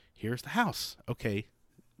 Here's the house. Okay,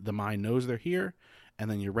 the mind knows they're here,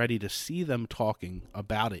 and then you're ready to see them talking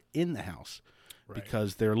about it in the house,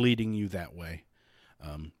 because they're leading you that way.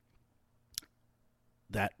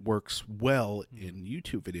 That works well in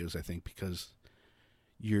YouTube videos, I think, because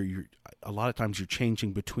you're a lot of times you're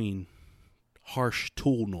changing between harsh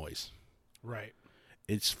tool noise. Right.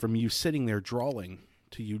 It's from you sitting there drawing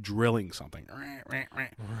to you drilling something.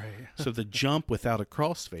 Right. So the jump without a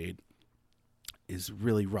crossfade is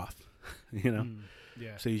really rough,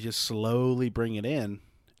 Yeah. So you just slowly bring it in,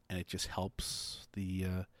 and it just helps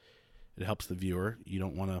the viewer. You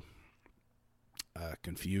don't want to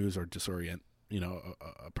confuse or disorient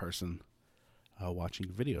a person watching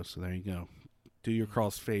the video. So there you go. Do your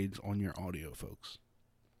crossfades on your audio, folks.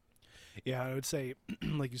 Yeah, I would say,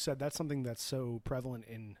 like you said, that's something that's so prevalent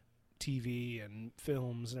in TV and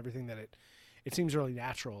films and everything that it seems really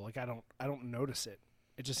natural. Like I don't notice it.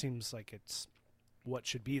 It just seems like it's what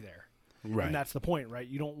should be there. Right. And that's the point, right?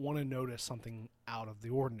 You don't want to notice something out of the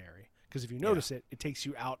ordinary, because if you notice it takes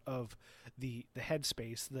you out of the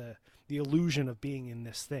headspace, the illusion of being in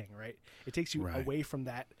this thing, right? It takes you away from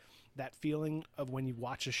that feeling of when you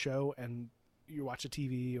watch a show and you watch a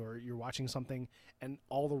TV or you're watching something and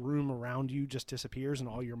all the room around you just disappears and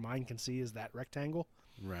all your mind can see is that rectangle.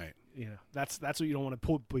 Right. That's what you don't want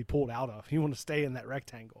to be pulled out of. You want to stay in that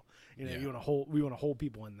rectangle. We want to hold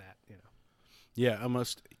people in that, Yeah,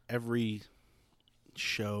 almost every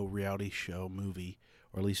show, reality show, movie,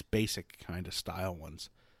 or at least basic kind of style ones,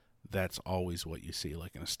 that's always what you see,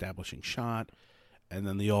 like an establishing shot and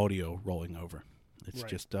then the audio rolling over. It's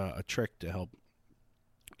just a trick to help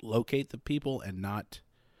locate the people and not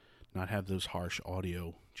have those harsh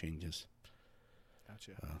audio changes.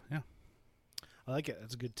 Gotcha. Yeah. I like it.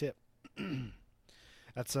 That's a good tip.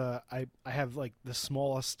 That's I have like the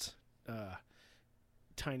smallest,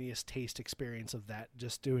 tiniest taste experience of that,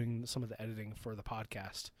 just doing some of the editing for the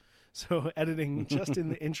podcast. So editing just in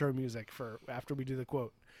the intro music for after we do the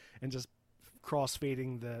quote, and just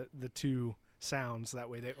crossfading the two sounds. That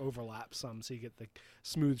way they overlap some, so you get the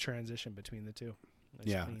smooth transition between the two.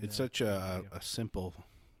 It's such a simple.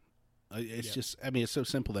 It's just, I mean, it's so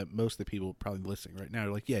simple that most of the people probably listening right now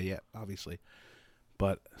are like, yeah, obviously.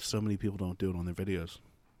 But so many people don't do it on their videos.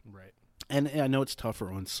 Right. And I know it's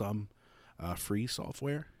tougher on some free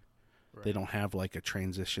software. Right. They don't have like a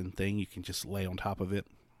transition thing you can just lay on top of it.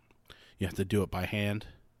 You have to do it by hand.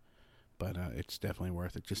 But it's definitely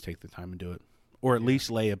worth it. Just take the time and do it. Or at least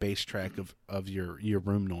lay a bass track of your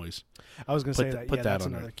room noise. I was going to say that. Put that that's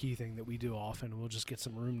on another there. key thing that we do often. We'll just get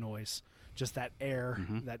some room noise, just that air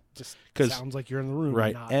that just 'Cause- sounds like you're in the room,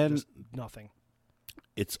 right, not and just nothing.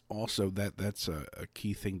 It's also that's a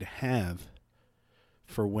key thing to have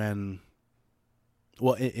for when,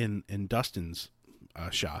 well, in Dustin's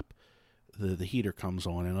shop, the heater comes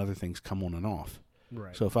on and other things come on and off.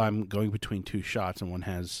 Right. So if I'm going between two shots and one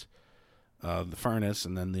has the furnace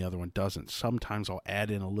and then the other one doesn't, sometimes I'll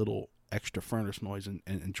add in a little extra furnace noise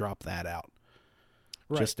and drop that out,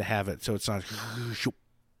 just to have it so it's not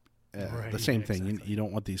the same thing. Exactly. You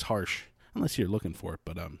don't want these harsh, unless you're looking for it,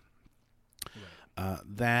 but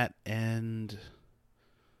That and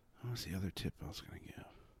what was the other tip I was going to give?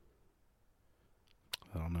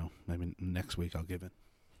 I don't know. Maybe next week I'll give it.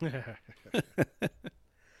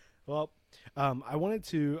 Well, I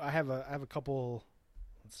have a couple.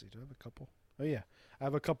 Let's see. Do I have a couple? Oh yeah, I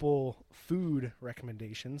have a couple food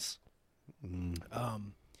recommendations.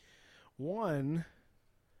 One.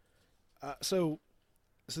 So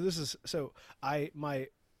this is my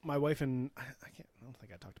wife and I don't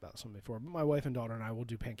think I talked about this one before, but my wife and daughter and I will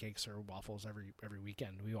do pancakes or waffles every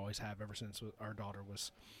weekend. We always have ever since our daughter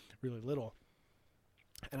was really little.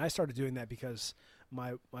 And I started doing that because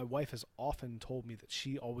my wife has often told me that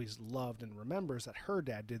she always loved and remembers that her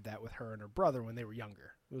dad did that with her and her brother when they were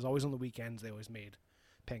younger. It was always on the weekends. They always made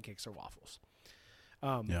pancakes or waffles.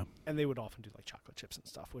 And they would often do like chocolate chips and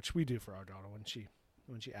stuff, which we do for our daughter when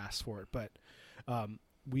she asks for it. But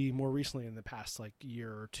we more recently in the past like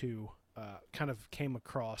year or two kind of came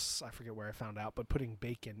across, I forget where I found out, but putting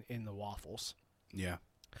bacon in the waffles. Yeah.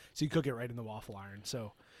 So you cook it right in the waffle iron.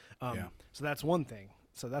 So so that's one thing.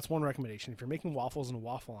 So that's one recommendation. If you're making waffles in a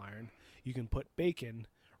waffle iron, you can put bacon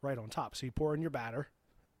right on top. So you pour in your batter.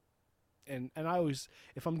 And I always,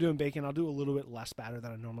 if I'm doing bacon, I'll do a little bit less batter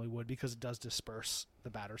than I normally would because it does disperse the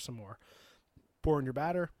batter some more. Pour in your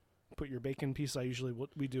batter, put your bacon piece.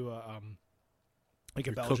 We do a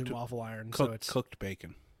Belgian waffle iron. So it's cooked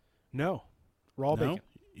bacon. No, raw bacon.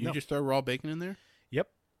 You just throw raw bacon in there? Yep.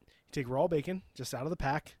 You take raw bacon just out of the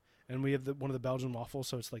pack. And we have one of the Belgian waffles,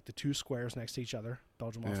 so it's like the two squares next to each other,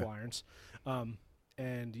 Belgian waffle irons.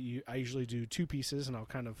 And I usually do two pieces, and I'll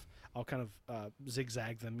kind of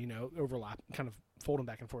zigzag them, overlap, kind of fold them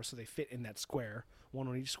back and forth so they fit in that square, one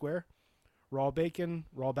on each square. Raw bacon,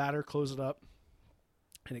 raw batter, close it up,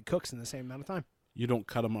 and it cooks in the same amount of time. You don't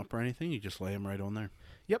cut them up or anything? You just lay them right on there?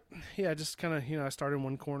 Yep. Yeah, just kind of, I start in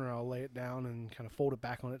one corner, I'll lay it down and kind of fold it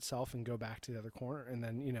back on itself and go back to the other corner. And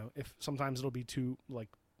then, if sometimes it'll be two, like,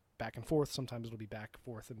 back and forth. Sometimes it'll be back,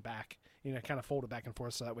 forth, and back. Kind of fold it back and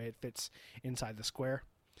forth so that way it fits inside the square.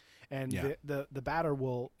 And the batter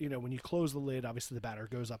will, when you close the lid, obviously the batter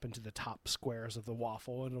goes up into the top squares of the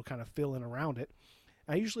waffle and it'll kind of fill in around it.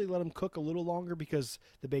 I usually let them cook a little longer because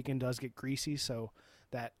the bacon does get greasy, so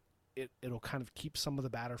that it'll kind of keep some of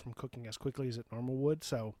the batter from cooking as quickly as it normally would.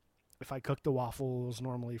 So if I cook the waffles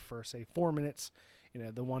normally for, say, 4 minutes,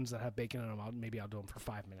 the ones that have bacon in them, I'll do them for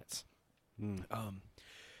 5 minutes.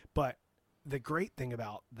 But the great thing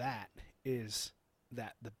about that is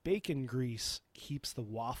that the bacon grease keeps the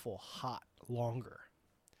waffle hot longer.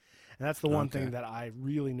 And that's the one thing that I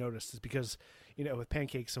really noticed is because, with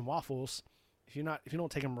pancakes and waffles, if you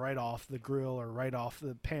don't take them right off the grill or right off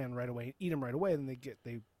the pan right away and eat them right away, then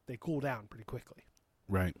they cool down pretty quickly.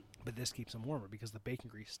 Right. But this keeps them warmer because the bacon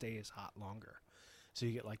grease stays hot longer. So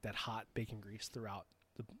you get like that hot bacon grease throughout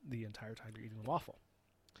the entire time you're eating the waffle.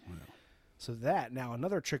 Wow. So now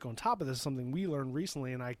another trick on top of this is something we learned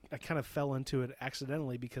recently, and I kind of fell into it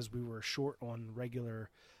accidentally because we were short on regular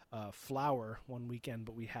flour one weekend,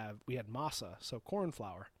 but we had masa, so corn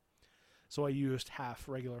flour. So I used half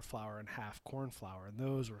regular flour and half corn flour, and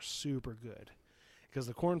those were super good because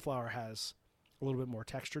the corn flour has a little bit more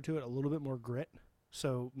texture to it, a little bit more grit.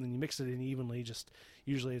 So when you mix it in evenly,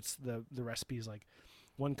 usually it's the recipe is like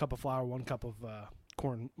 1 cup of flour, 1 cup of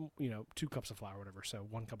corn, 2 cups of flour, whatever. So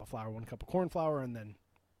 1 cup of flour, 1 cup of corn flour, and then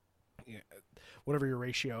whatever your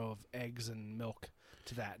ratio of eggs and milk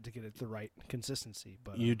to that to get it the right consistency.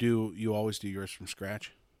 But you always do yours from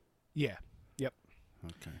scratch? Yeah. Yep.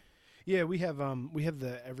 Okay. Yeah, we have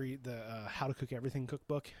the How to Cook Everything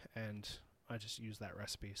cookbook, and I just use that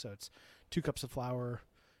recipe. So it's 2 cups of flour,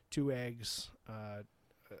 2 eggs,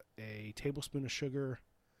 a tablespoon of sugar,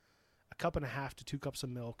 1.5 cups to 2 cups of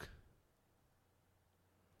milk,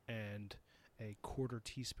 and a 1/4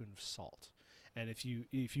 teaspoon of salt. And if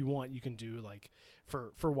you want, you can do like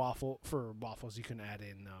for waffles, you can add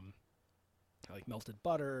in like melted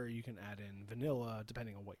butter. You can add in vanilla,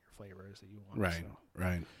 depending on what your flavor is that you want. Right,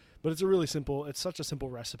 right. But it's such a simple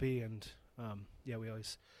recipe, and we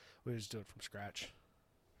always do it from scratch.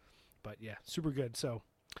 But yeah, super good. So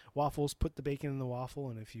waffles, put the bacon in the waffle,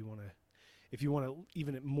 and if you want to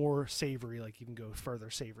even it more savory, like you can go further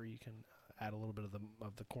savory, you can add a little bit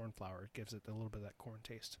of the corn flour. It gives it a little bit of that corn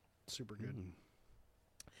taste. Super good.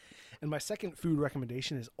 And my second food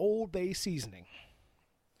recommendation is Old Bay seasoning.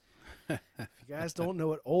 If you guys don't know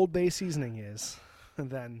what Old Bay seasoning is,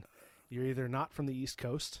 then you're either not from the East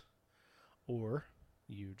Coast or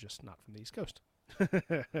you're just not from the East Coast.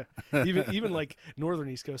 even like northern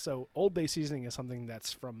East Coast. So Old Bay seasoning is something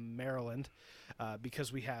that's from Maryland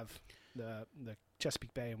because we have the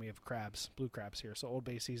Chesapeake Bay and we have blue crabs here. So Old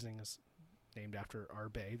Bay seasoning is named after our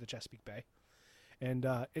bay, the Chesapeake Bay. And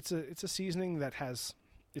it's a seasoning that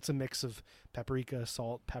it's a mix of paprika,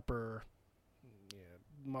 salt, pepper,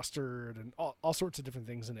 mustard, and all sorts of different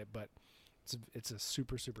things in it. But it's a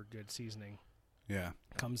super, super good seasoning. Yeah.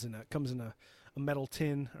 Comes in a metal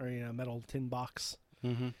tin or metal tin box.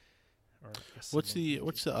 Mm-hmm. Or what's the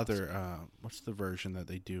other what's the version that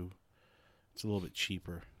they do? It's a little bit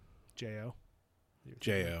cheaper. Jo.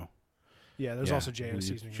 Yeah, there's also Jo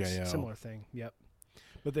seasoning. Jo. Similar thing. Yep.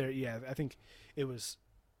 But I think it was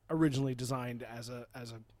originally designed as a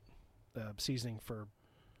seasoning for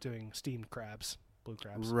doing steamed crabs, blue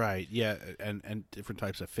crabs. Right. Yeah, and different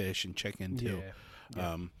types of fish and chicken too.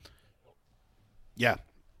 Yeah.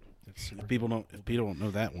 If people don't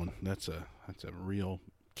know that one, that's a real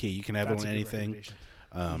key. You can have it on anything.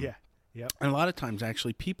 Yeah. Yep. And a lot of times,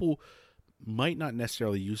 actually, people might not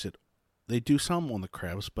necessarily use it. They do some on the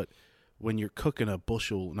crabs, but when you're cooking not a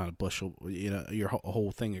bushel, your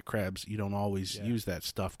whole thing of crabs, you don't always use that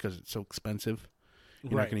stuff because it's so expensive.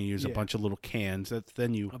 You're not going to use a bunch of little cans.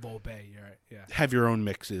 Then you of Old Bay, you're right. Yeah. Have your own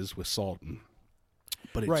mixes with salt,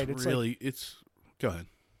 but it's really go ahead.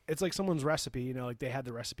 It's like someone's recipe, like they had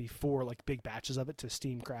the recipe for like big batches of it to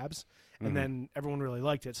steam crabs, and then everyone really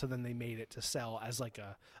liked it, so then they made it to sell as like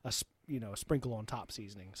a sprinkle on top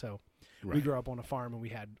seasoning. So we grew up on a farm, and we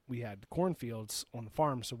had cornfields on the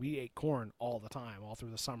farm, so we ate corn all the time, all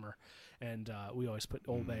through the summer, and we always put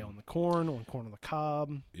Old Bay on the corn on the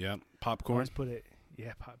cob. Yeah, popcorn. Always put it,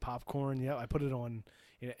 popcorn. Yeah, I put it on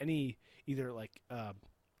either like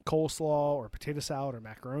coleslaw or potato salad or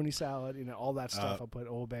macaroni salad, all that stuff. I'll put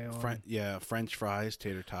Old Bay on. French fries,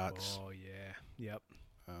 tater tots. Oh yeah, yep.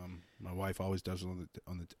 My wife always does it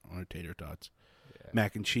on her tater tots. Yeah.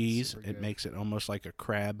 Mac and cheese. It makes it almost like a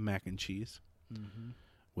crab mac and cheese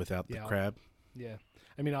without the crab. Yeah,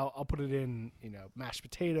 I mean, I'll put it in mashed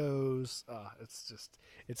potatoes.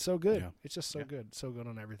 It's so good. Yeah. It's just so good, so good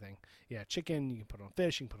on everything. Yeah, chicken. You can put on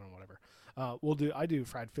fish. You can put on whatever. I do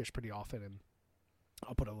fried fish pretty often, and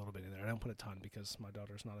I'll put a little bit in there. I don't put a ton because my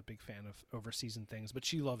daughter's not a big fan of over-seasoned things, but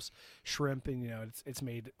she loves shrimp, and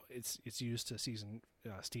it's used to season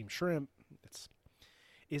steamed shrimp.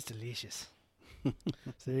 It's delicious. So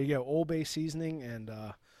there you go, Old Bay seasoning and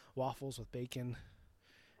waffles with bacon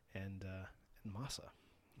and masa.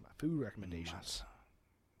 My food recommendations.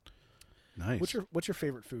 Nice. What's your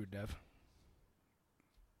favorite food, Dev?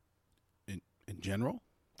 In general?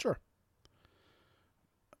 Sure.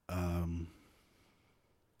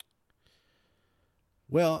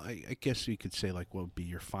 Well, I guess you could say, like, what would be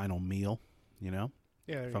your final meal, Yeah,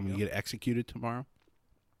 if I'm going to get executed tomorrow.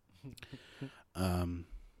 Well,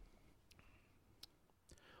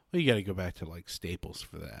 you got to go back to, like, staples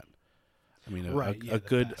for that. I mean, a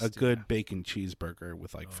good bacon cheeseburger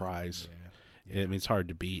with, like, fries. Yeah. I mean, it's hard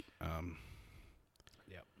to beat.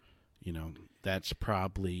 Yep. That's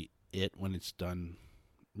probably it when it's done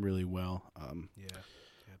really well.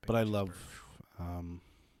 But I love...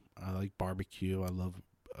 I like barbecue. I love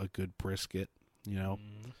a good brisket,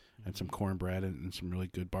 and some cornbread and some really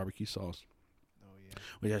good barbecue sauce. Oh yeah,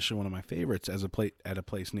 which is actually one of my favorites at a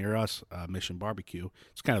place near us, Mission Barbecue.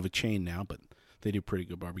 It's kind of a chain now, but they do pretty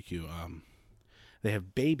good barbecue. They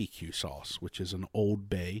have BBQ sauce, which is an Old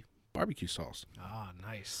Bay barbecue sauce. Ah,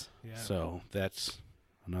 nice. Yeah. So that's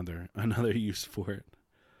another use for it.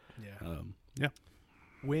 Yeah. Yeah.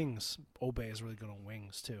 Wings. Old Bay is really good on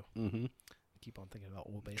wings too. Mm-hmm. Keep on thinking about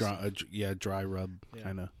Old Bay. Dry rub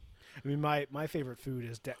kind of. I mean, my favorite food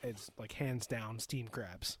is like hands down steamed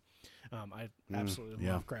crabs. I absolutely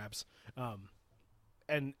love crabs.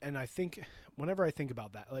 And I think whenever I think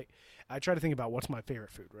about that, like I try to think about what's my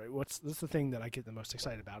favorite food, right? That's the thing that I get the most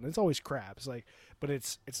excited about, and it's always crabs. Like, but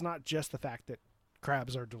it's not just the fact that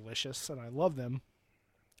crabs are delicious and I love them,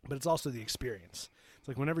 but it's also the experience. It's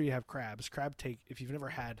like whenever you have crabs, if you've never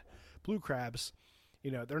had blue crabs.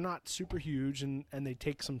 They're not super huge, and they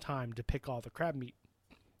take some time to pick all the crab meat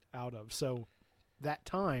out of. So that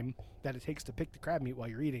time that it takes to pick the crab meat while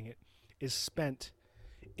you're eating it is spent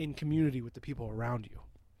in community with the people around you.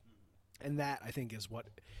 And that, I think, is what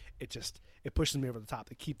it pushes me over the top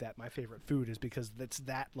to keep that my favorite food, is because it's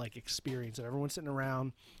that like experience of everyone sitting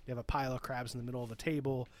around. You have a pile of crabs in the middle of the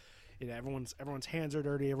table. Everyone's hands are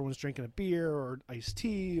dirty. Everyone's drinking a beer or iced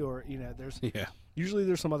tea, or usually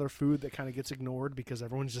there's some other food that kind of gets ignored because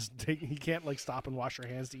everyone's just you can't like stop and wash your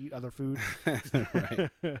hands to eat other food. Right.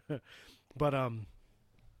 But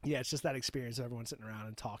it's just that experience of everyone sitting around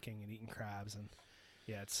and talking and eating crabs, and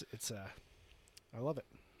it's I love it.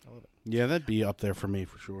 Yeah, that'd be up there for me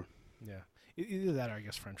for sure. Yeah, either that or I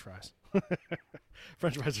guess French fries.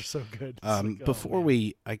 French fries are so good. Before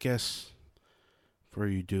we, I guess. before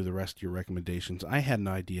you do the rest of your recommendations, I had an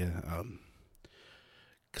idea,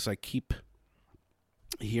 because I keep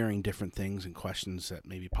hearing different things and questions that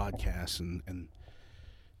maybe podcasts and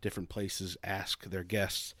different places ask their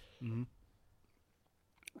guests. Mm-hmm.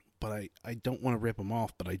 But I don't want to rip them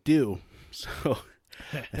off, but I do. So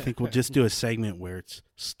I think we'll just do a segment where it's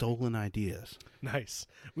stolen ideas. Nice.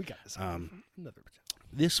 We got this. Another.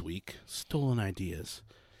 This week, stolen ideas.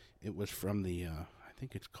 It was from the, I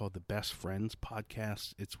think it's called the Best Friends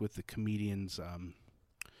podcast. It's with the comedians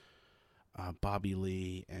Bobby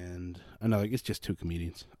Lee and another. It's just two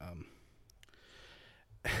comedians.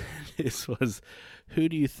 This was, who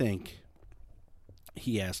do you think?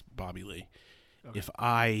 He asked Bobby Lee. Okay. If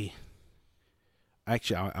I'll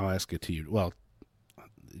ask it to you. Well,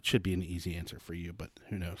 it should be an easy answer for you, but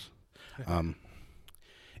who knows?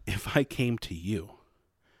 If I came to you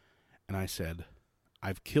and I said,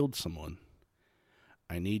 I've killed someone,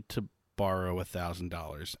 I need to borrow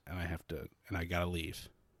 $1,000 and I gotta leave,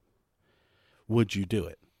 would you do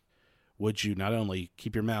it? Would you not only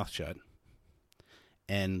keep your mouth shut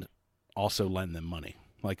and also lend them money?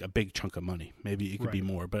 Like a big chunk of money. Maybe it could be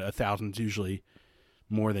more, but 1,000's usually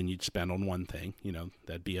more than you'd spend on one thing. You know,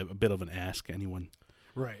 that'd be a bit of an ask. Anyone?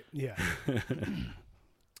 Right. Yeah.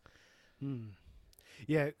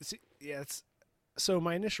 Yeah. See, yeah. So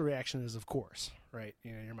my initial reaction is, of course, right?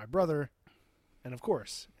 You know, you're my brother, and of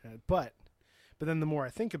course. But then the more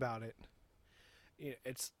I think about it,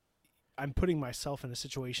 I'm putting myself in a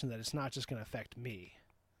situation that it's not just going to affect me.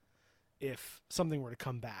 If something were to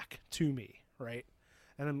come back to me, right?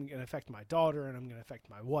 And I'm going to affect my daughter, and I'm going to affect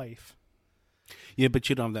my wife. Yeah, but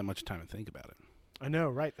you don't have that much time to think about it. I know,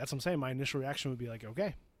 right? That's what I'm saying. My initial reaction would be like,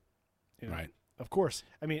 okay. You know, right. Of course.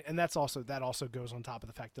 I mean, and that also goes on top of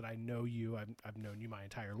the fact that I know you. I've known you my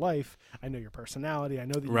entire life. I know your personality. I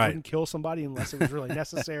know that you wouldn't kill somebody unless it was really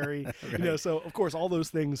necessary. Right. You know, so of course, all those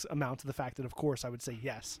things amount to the fact that, of course, I would say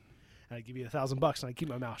yes, and I'd give you $1,000, and I'd keep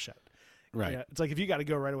my mouth shut. Right. You know, it's like if you got to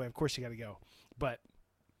go right away, of course you got to go. But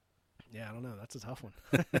yeah, I don't know. That's a tough one.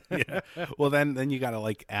 Yeah. Well, then you got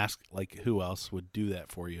to ask who else would do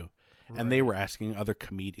that for you, and they were asking other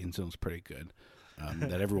comedians, and it was pretty good.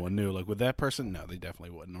 That everyone knew. Like, with that person, no, they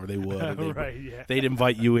definitely wouldn't, or they would. Or they right. Yeah. They'd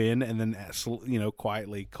invite you in, and then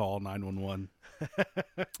quietly call 911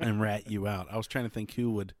 and rat you out. I was trying to think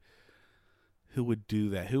who would do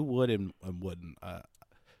that. Who would and wouldn't.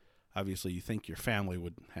 Obviously, you think your family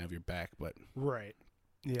would have your back, but right.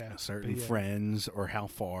 Yeah. Certain friends, or how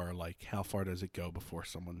far does it go before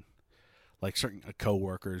someone, like certain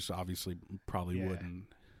coworkers, obviously probably wouldn't.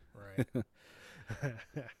 Right.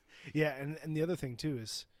 Yeah, and the other thing too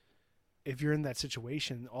is, if you're in that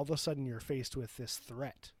situation, all of a sudden you're faced with this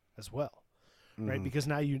threat as well, right? Mm-hmm. Because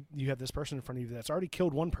now you have this person in front of you that's already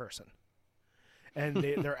killed one person, and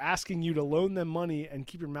they're asking you to loan them money and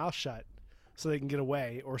keep your mouth shut so they can get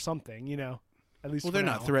away or something, you know. At least they're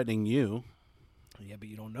not threatening you. Yeah, but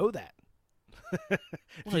you don't know that.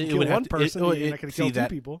 Well, you kill one person, you're not going to kill two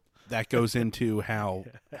people. That goes into how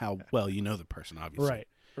well you know the person, obviously. Right.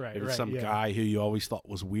 Right. If it's some guy who you always thought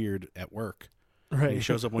was weird at work, right? And he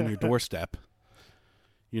shows up on your doorstep,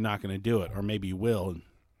 you're not going to do it, or maybe you will. And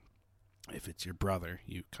if it's your brother,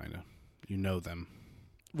 you kind of know them,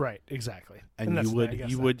 right? Exactly. And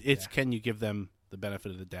can you give them the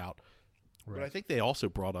benefit of the doubt? Right. But I think they also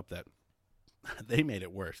brought up that they made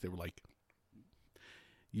it worse. They were like,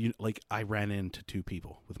 I ran into two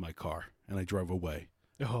people with my car and I drove away.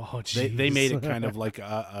 Oh, geez. They made it kind of like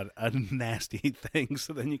a nasty thing,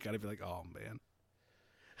 so then you gotta be like, oh man,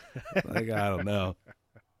 I don't know.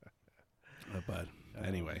 But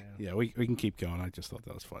anyway, we can keep going. I just thought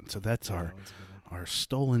that was fun. So that's our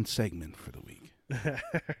stolen segment for the week.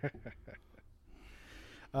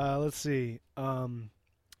 Let's see.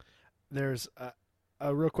 There's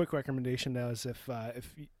a real quick recommendation now is if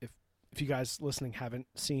you guys listening haven't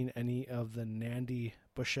seen any of the Nandy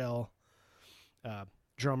Bushell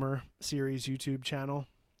drummer series YouTube channel,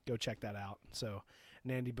 go check that out. So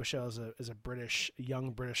Nandy Bushell is a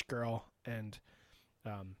young British girl, and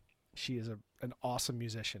she is an awesome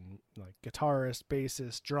musician, like guitarist,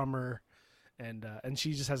 bassist, drummer, and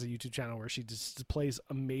she just has a YouTube channel where she just plays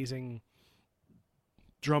amazing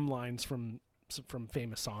drum lines from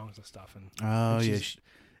famous songs and stuff. And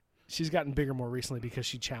she's gotten bigger more recently because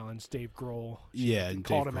she challenged Dave Grohl. And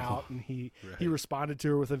called him out, and he responded to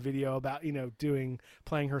her with a video about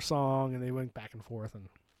playing her song, and they went back and forth. And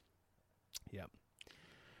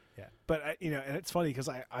but and it's funny because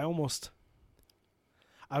I was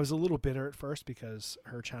a little bitter at first because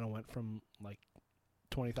her channel went from like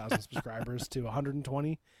 20,000 subscribers to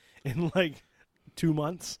 120 in like 2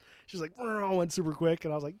 months. She's like, went super quick,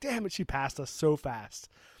 and I was like, damn it, she passed us so fast.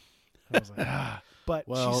 And I was like, ah. But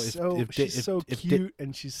she's so cute,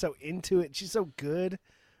 and she's so into it. She's so good.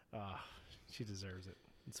 She deserves it.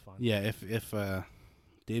 It's fun. Yeah, if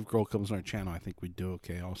Dave Grohl comes on our channel, I think we'd do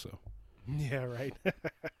okay also. Yeah, right.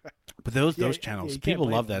 But those channels, people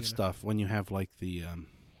love that stuff when you have like the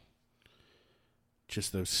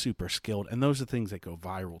just those super skilled, and those are things that go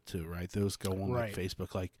viral too, right? Those go on like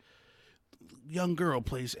Facebook, like young girl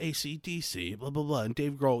plays AC/DC, blah blah blah, and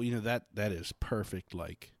Dave Grohl, that is perfect,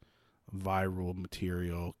 like viral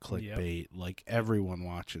material, clickbait. Like everyone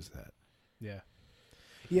watches that.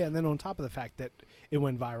 Yeah, and then on top of the fact that it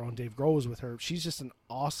went viral and Dave Grohl was with her, she's just an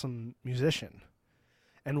awesome musician.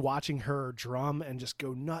 And watching her drum and just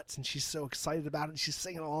go nuts, and she's so excited about it. She's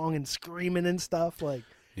singing along and screaming and stuff. Like,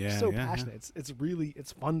 she's so passionate. Yeah.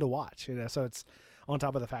 It's fun to watch. So it's on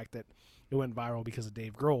top of the fact that it went viral because of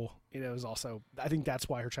Dave Grohl. It was also, I think that's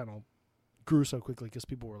why her channel grew so quickly, because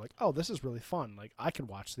people were like, "Oh, this is really fun. Like, I could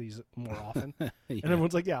watch these more often." And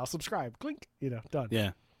everyone's like, "Yeah, I'll subscribe." Clink. Done.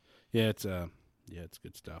 Yeah, it's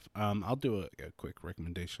good stuff. I'll do a quick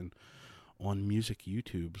recommendation on music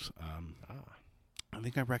YouTubes. I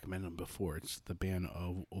think I recommended them before. It's the band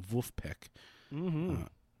of Wolfpack,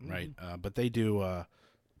 right? But they do.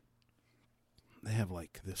 They have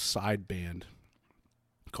like this side band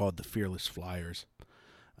called the Fearless Flyers,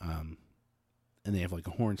 and they have like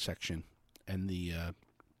a horn section, and the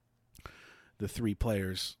 3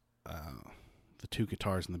 players, the 2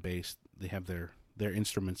 guitars and the bass, they have their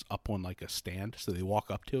instruments up on like a stand, so they walk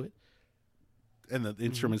up to it, and the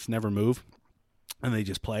instruments never move, and they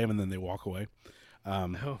just play them, and then they walk away.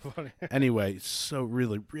 Funny. Anyway, so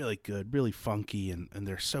really, really good, really funky, and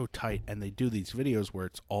they're so tight, and they do these videos where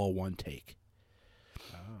it's all one take.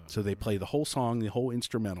 So they play the whole song, the whole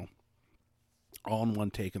instrumental, all in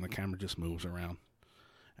one take, and the camera just moves around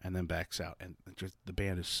and then backs out. And just the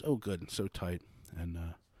band is so good and so tight. And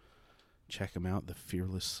check them out, the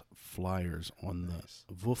Fearless Flyers on the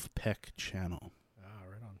Wolfpack channel.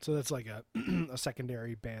 Right on. So that's like a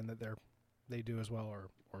secondary band that they do as well,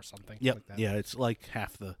 or something. Yep. Like that. Yeah, it's like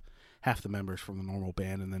half the members from the normal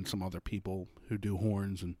band, and then some other people who do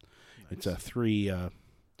horns, and it's a 3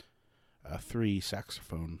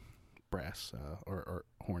 saxophone, brass, or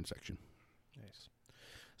horn section. Nice,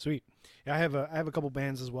 sweet. Yeah, I have a couple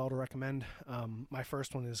bands as well to recommend. My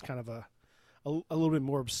first one is kind of a little bit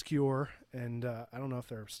more obscure, and I don't know if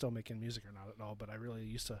they're still making music or not at all, but I really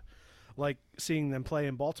used to like seeing them play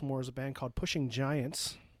in Baltimore. Is a band called Pushing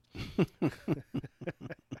Giants.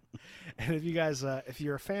 And if you guys, if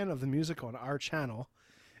you're a fan of the music on our channel,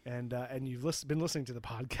 and you've been listening to the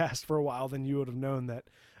podcast for a while, then you would have known that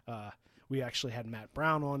we actually had Matt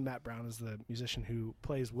Brown on. Matt Brown is the musician who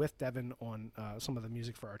plays with Devin on some of the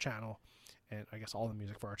music for our channel, and I guess all the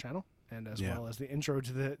music for our channel, and as well as the intro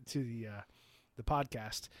to the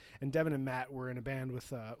podcast. And Devin and Matt were in a band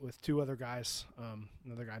with 2 other guys,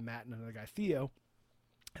 another guy Matt and another guy Theo,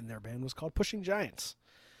 and their band was called Pushing Giants.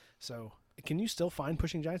 So, can you still find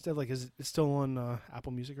Pushing Giants? Like, is it still on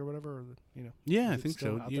Apple Music or whatever? Or, Yeah, I think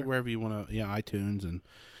so. Wherever you want to, iTunes and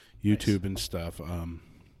YouTube and stuff.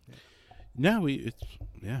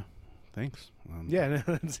 Thanks.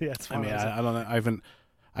 It's fun. I mean, I don't know.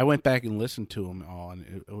 I went back and listened to them all,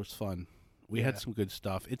 and it was fun. We had some good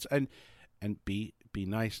stuff. It's and be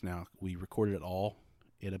nice now. We recorded it all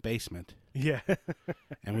in a basement. Yeah.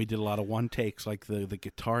 And we did a lot of one takes. Like the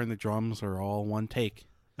guitar and the drums are all one take.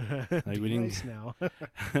 Like we didn't. Nice now.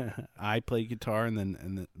 I played guitar, and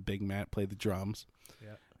the Big Matt played the drums.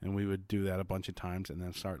 Yeah. And we would do that a bunch of times, and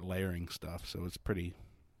then start layering stuff. So it's pretty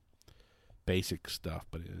basic stuff,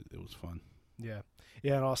 but it was fun. Yeah.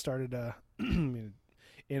 It all started in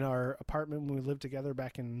our apartment when we lived together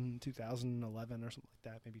back in 2011 or something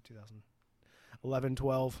like that, maybe 2011,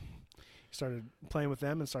 12. Started playing with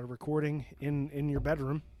them and started recording in your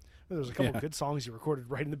bedroom. There was a couple of good songs you recorded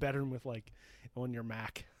right in the bedroom with, like, on your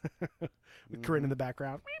Mac with Corinne in the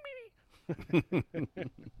background. Yeah,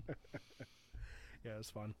 it was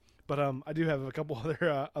fun. But I do have a couple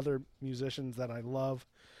other musicians that I love.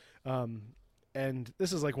 And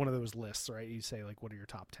this is like one of those lists, right? You say, like, what are your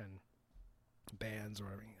top 10 bands or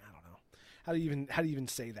whatever. I don't know. How do you even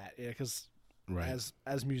say that? Yeah, because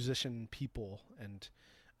as musician people, and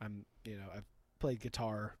I've played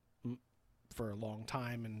guitar for a long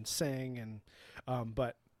time and sang, and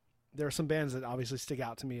but there are some bands that obviously stick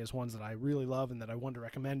out to me as ones that I really love and that I want to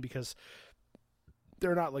recommend, because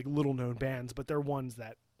they're not like little known bands, but they're ones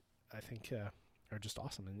that I think are just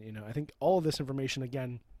awesome. And I think all of this information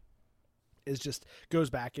again is just goes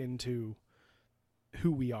back into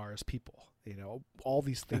who we are as people. All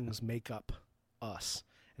these things make up us.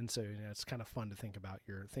 And so it's kind of fun to think about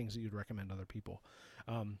your things that you'd recommend other people.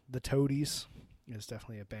 The Toadies is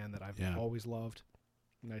definitely a band that I've always loved.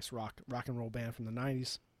 Nice rock and roll band from the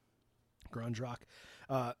 90s, grunge rock.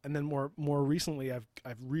 And then more recently,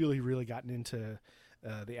 I've really gotten into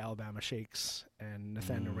the Alabama Shakes and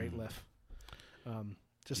Nathaniel Rateliff.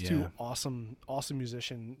 Just two awesome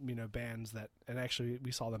musician bands that, and actually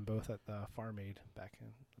we saw them both at the Farm Aid back in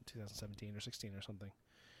 2017 or 16 or something.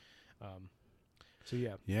 So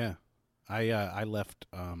yeah. I left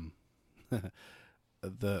the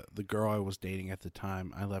girl I was dating at the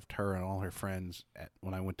time. I left her and all her friends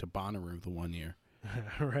when I went to Bonnaroo the one year,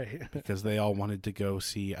 right? Because they all wanted to go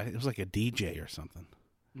see. It was like a DJ or something.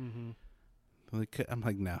 Mm-hmm. I'm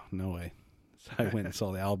like, no way. So I went and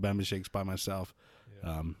saw the Alabama Shakes by myself.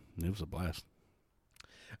 Yeah. It was a blast.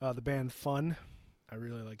 The band Fun, I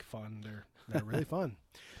really like Fun. They're really fun.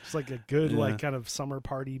 It's like a good like kind of summer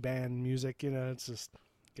party band music. It's just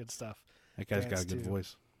good stuff. That guy's got a good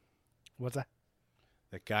voice. What's that?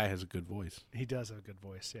 That guy has a good voice. He does have a good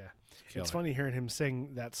voice. Yeah, it's funny hearing him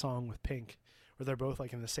sing that song with Pink, where they're both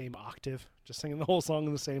like in the same octave, just singing the whole song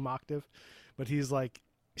in the same octave. But he's like,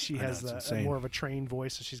 she has more of a trained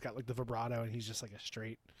voice, so she's got like the vibrato, and he's just like a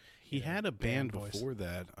straight. He had a band before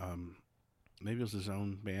that. Maybe it was his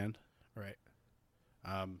own band. Right.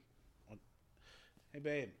 Hey,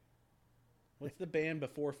 babe. What's the band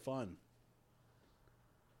before Fun?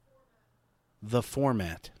 The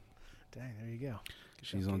Format. Dang, there you go.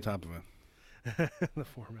 She's on top of it. The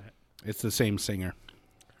Format. It's the same singer.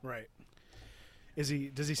 Right. Does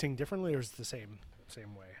he sing differently, or is it the same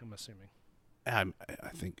way? I'm assuming. I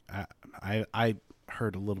think I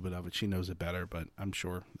heard a little bit of it. She knows it better, but I'm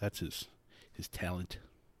sure that's his talent.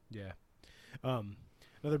 Yeah.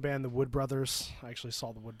 Another band, the Wood Brothers. I actually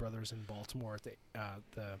saw the Wood Brothers in Baltimore at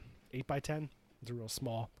the 8x10. It's a real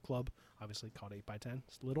small club, obviously called 8x10.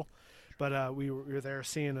 It's little, but we were there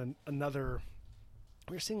seeing another.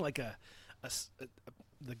 We were seeing like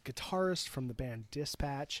the guitarist from the band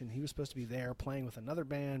Dispatch, and he was supposed to be there playing with another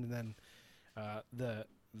band, and then the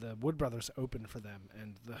Wood Brothers opened for them,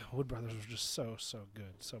 and the Wood Brothers were just so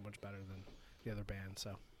good, so much better than the other band.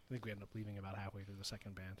 So I think we ended up leaving about halfway through the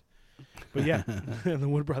second band. But yeah, the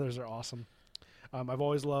Wood Brothers are awesome. I've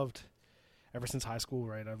always loved, ever since high school,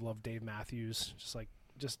 right? I've loved Dave Matthews.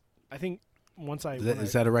 I think once I...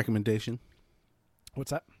 Is that a recommendation? What's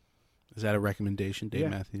that? Is that a recommendation, Dave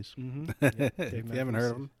Matthews? Mm-hmm. Yeah, Dave If Matthews. you haven't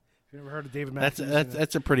heard of him? If you've never heard of David Matthews...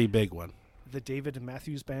 That's a pretty big one. The David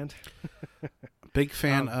Matthews Band. Big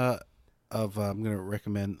fan of, I'm going to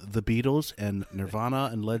recommend The Beatles and Nirvana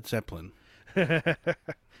and Led Zeppelin.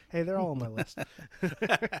 Hey, they're all on my list.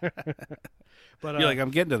 But you're like,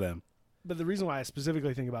 I'm getting to them. But the reason why I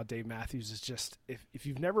specifically think about Dave Matthews is just if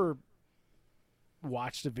you've never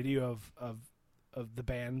watched a video of the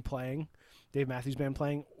band playing, Dave Matthews Band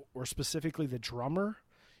playing, or specifically the drummer,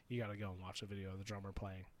 you got to go and watch a video of the drummer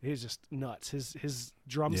playing. He's just nuts. His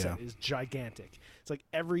drum set is gigantic. It's like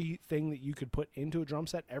everything that you could put into a drum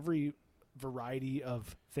set, every variety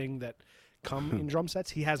of thing that come in drum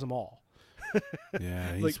sets, he has them all.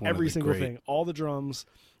 Yeah, he's like one every of the single great. thing, all the drums,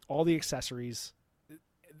 all the accessories.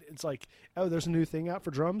 It's like, oh, there's a new thing out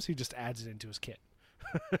for drums. He just adds it into his kit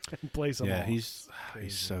and plays them all. Yeah, he's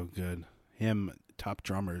so good. Him, top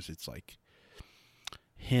drummers. It's like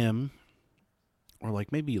him, or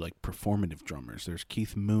like maybe like performative drummers. There's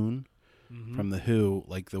Keith Moon from The Who.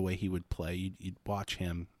 Like the way he would play, you'd watch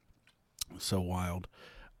him. So wild.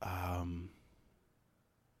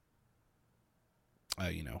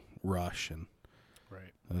 Rush and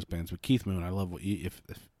those bands. But Keith Moon, I love what if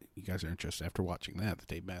you guys are interested after watching that, the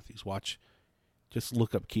Dave Matthews, just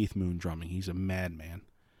look up Keith Moon drumming. He's a madman,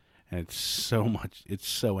 and it's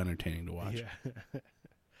so entertaining to watch. Yeah.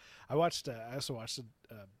 I also watched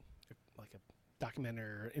like a documentary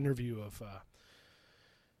or interview of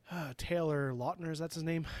Taylor Lautner, is that his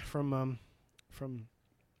name, from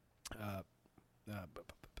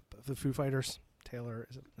the Foo Fighters. Taylor,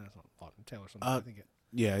 is it? No, it's not Lautner. Taylor something. I think it.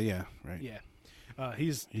 Yeah, right. Yeah.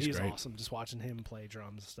 He's great. awesome. Just watching him play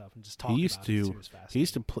drums and stuff, and just talking about it. He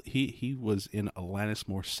used to play. He was in Alanis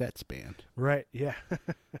Morissette's band. Right. Yeah.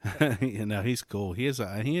 He's cool. He is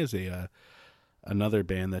another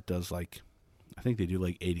band that does like, I think they do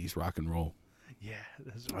like 80s rock and roll. Yeah.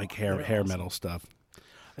 Like hair awesome. Metal stuff.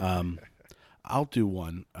 I'll do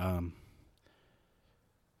one.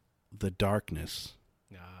 The Darkness.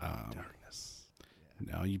 Darkness.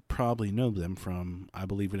 Yeah. Now you probably know them from I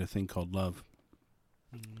Believe in a Thing Called Love.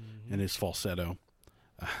 And his falsetto.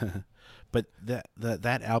 But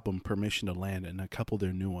that album, Permission to Land, and a couple of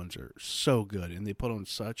their new ones are so good, and they put on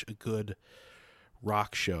such a good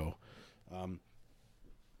rock show.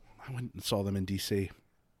 I went and saw them in D.C.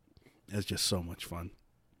 It was just so much fun.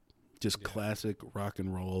 Just classic rock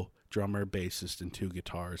and roll, drummer, bassist, and 2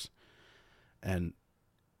 guitars. And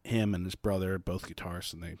him and his brother, both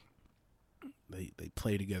guitarists, and they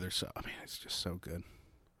play together. So, I mean, it's just so good.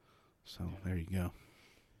 So, there you go.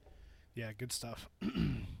 Yeah, good stuff.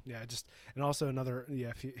 Yeah, and also another,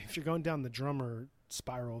 if you're going down the drummer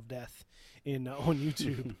spiral of death on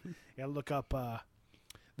YouTube, look up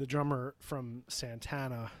the drummer from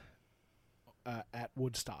Santana at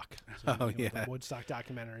Woodstock. So, the Woodstock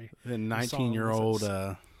documentary. The 19-year-old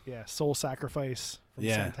Soul Sacrifice from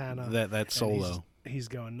Santana. That solo. He's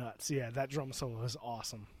going nuts. Yeah, that drum solo is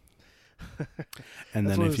awesome. And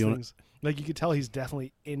then if you want, like, you could tell he's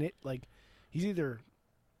definitely in it. Like, he's either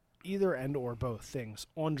and or both things,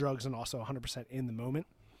 on drugs and also 100% in the moment,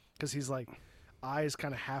 because he's like eyes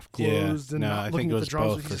kind of half closed and not looking at the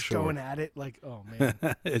drums, but he's just going at it like, oh man.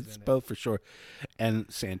 It's both for sure. And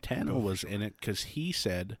Santana was in it because he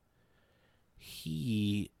said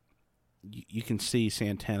you can see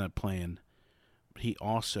Santana playing, but he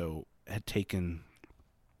also had taken,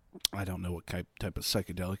 I don't know what type of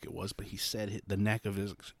psychedelic it was, but he said the neck of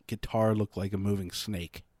his guitar looked like a moving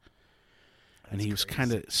snake. And he was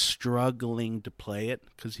kind of struggling to play it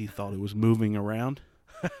because he thought it was moving around.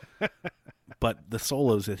 But the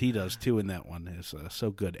solos that he does, too, in that one is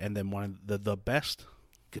so good. And then one of the best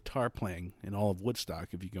guitar playing in all of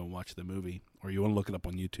Woodstock, if you go and watch the movie, or you want to look it up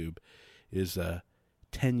on YouTube, is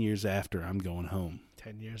 10 Years After I'm Going Home.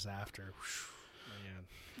 10 Years After. Man.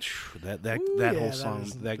 That whole song,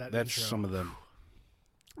 that's some of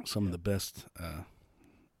the best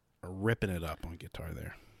ripping it up on guitar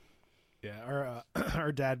there. Yeah,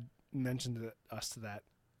 our dad mentioned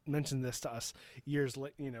this to us years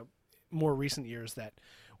later, more recent years, that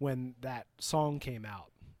when that song came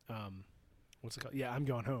out, what's it called? Yeah, I'm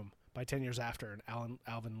Going Home by 10 Years After, and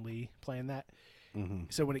Alvin Lee playing that. Mm-hmm.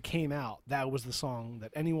 So when it came out, that was the song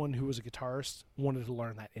that anyone who was a guitarist wanted to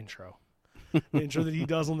learn that intro. The intro that he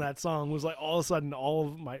does on that song was like, all of a sudden, all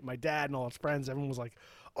of my dad and all his friends, everyone was like,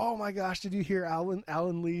 oh my gosh, did you hear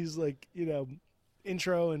Alan Lee's, like,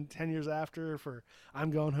 intro and 10 Years After for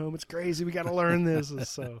I'm Going Home? It's crazy. We got to learn this. It's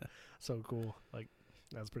so cool. Like,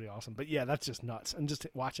 that's pretty awesome. But yeah, that's just nuts. And just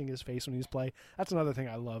watching his face when he's play. That's another thing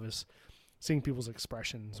I love, is seeing people's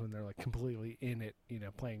expressions when they're like completely in it,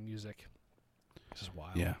 playing music. It's just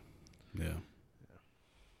wild. Yeah.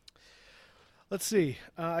 Let's see.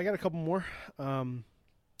 I got a couple more. I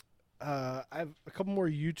have a couple more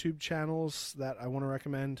YouTube channels that I want to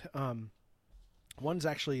recommend. One's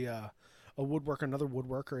actually another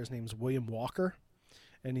woodworker. His name's William Walker,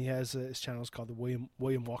 and he has his channel is called the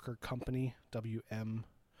William Walker Company, WM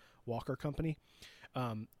Walker Company,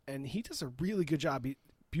 and he does a really good job.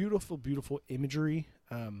 Beautiful imagery.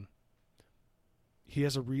 He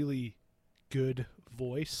has a really good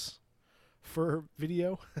voice for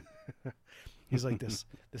video. He's like this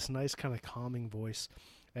nice kind of calming voice,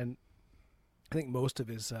 and I think most of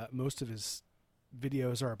his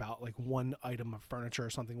videos are about like one item of furniture or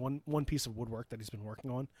something, one piece of woodwork that he's been working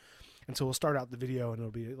on. And so we'll start out the video and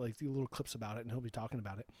it'll be like little clips about it, and he'll be talking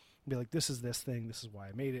about it and be like, this is this thing, this is why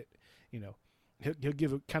I made it. He'll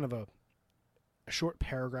give a kind of a short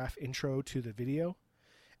paragraph intro to the video,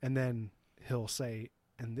 and then he'll say,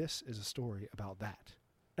 and this is a story about that.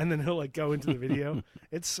 And then he'll like go into the video.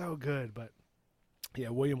 It's so good. But yeah,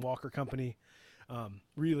 William Walker Company,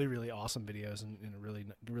 really, really awesome videos, and a really,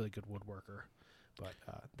 really good woodworker. But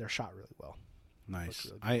they're shot really well.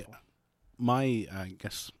 Nice. Really I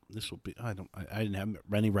guess this will be. I didn't have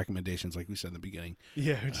any recommendations like we said in the beginning.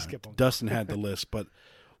 Yeah, we just skip on. Dustin had the list, but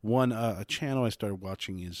one a channel I started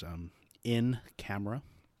watching is In Camera.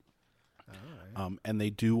 All right. And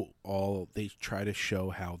they try to show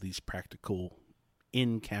how these practical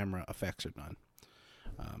in camera effects are done.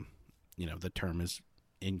 The term is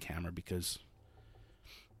in camera because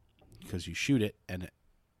you shoot it and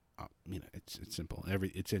it's simple.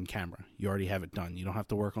 It's in camera. You already have it done. You don't have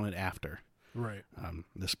to work on it after. Right.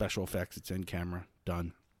 The special effects, it's in camera,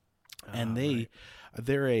 done. And right.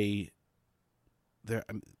 they're a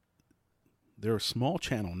small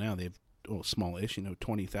channel now. They have smallish,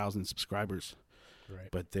 20,000 subscribers. Right.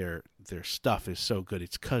 But their stuff is so good.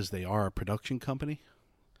 It's because they are a production company,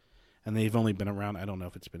 and they've only been around. I don't know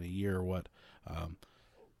if it's been a year or what.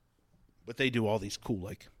 But they do all these cool,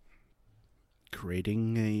 like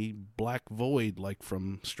creating a black void, like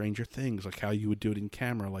from Stranger Things, like how you would do it in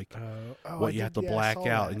camera, like what you have to black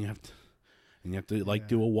out, and you have to like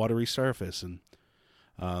do a watery surface. And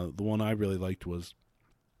the one I really liked was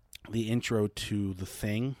the intro to The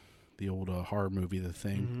Thing, the old horror movie, The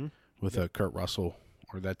Thing, with Kurt Russell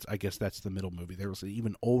or I guess that's the middle movie. There was an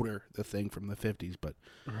even older The Thing from the 50s, but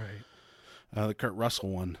the Kurt Russell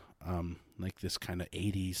one, like this kind of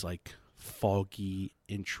 80s like foggy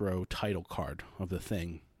intro title card of The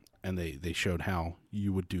Thing, and they showed how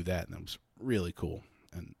you would do that, and it was really cool.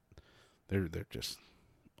 And they're just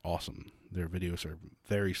awesome. Their videos are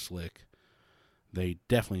very slick. They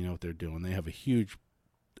definitely know what they're doing. They have a huge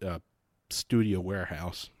studio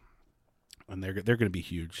warehouse, and they're going to be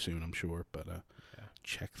huge soon, I'm sure. But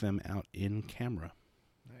check them out in camera.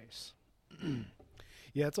 Nice.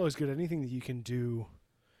 Yeah, it's always good. Anything that you can do,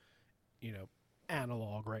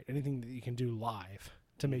 analog, right? Anything that you can do live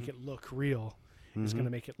to make it look real is going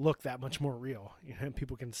to make it look that much more real.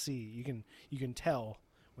 People can see. You can tell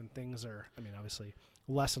when things are. I mean, obviously,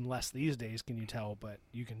 less and less these days can you tell, but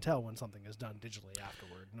you can tell when something is done digitally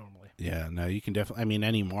afterward. Normally. Yeah. No, you can definitely. I mean,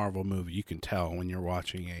 any Marvel movie, you can tell when you're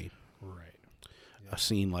watching a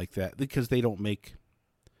scene like that, because they don't make.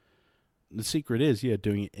 The secret is,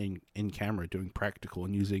 doing it in camera, doing practical,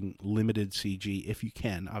 and using limited CG if you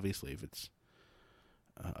can. Obviously, if it's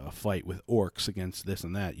a fight with orcs against this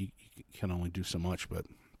and that, you can only do so much. But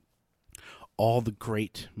all the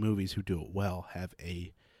great movies who do it well have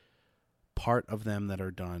a part of them that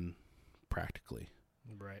are done practically.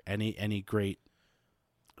 Right. Any great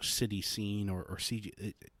city scene or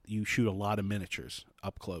CG, you shoot a lot of miniatures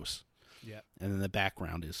up close. Yeah. And then the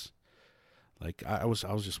background is. Like, I was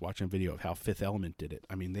just watching a video of how Fifth Element did it.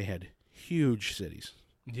 I mean, they had huge cities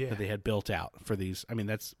that they had built out for these. I mean,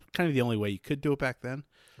 that's kind of the only way you could do it back then.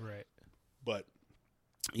 Right. But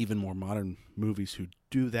even more modern movies who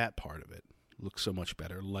do that part of it look so much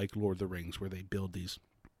better, like Lord of the Rings, where they build these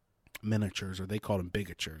miniatures, or they called them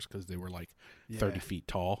bigatures because they were like 30 feet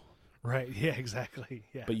tall. Right. Yeah, exactly.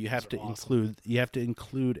 Yeah. But you have to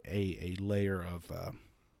include a layer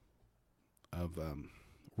of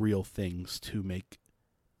real things to make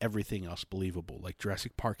everything else believable. Like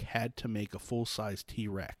Jurassic Park had to make a full-size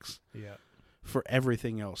T-Rex for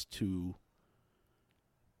everything else to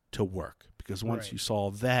work, because once you saw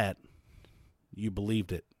that, you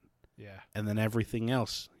believed it. Yeah. And then everything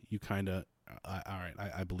else, you kind of, all right,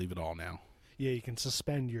 I believe it all now. Yeah, you can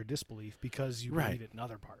suspend your disbelief because you believe it in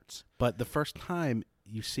other parts. But the first time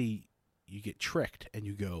you get tricked and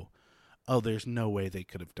you go, oh, there's no way they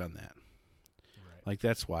could have done that. Like,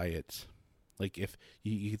 that's why it's, like, if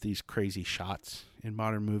you get these crazy shots in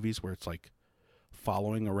modern movies where it's, like,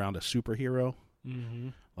 following around a superhero,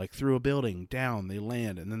 like, through a building, down, they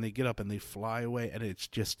land, and then they get up and they fly away, and it's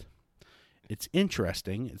just, it's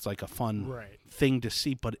interesting. It's, like, a fun thing to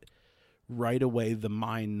see, but right away the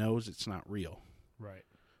mind knows it's not real. Right.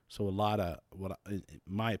 So a lot of, in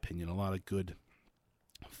my opinion, a lot of good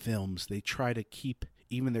films, they try to keep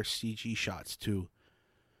even their CG shots to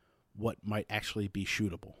what might actually be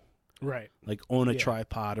shootable. Right. Like on a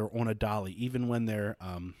tripod or on a dolly. Even when they're,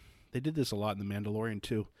 they did this a lot in The Mandalorian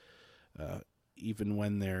too. Even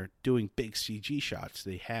when they're doing big CG shots,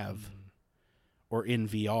 they have, or in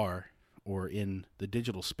VR or in the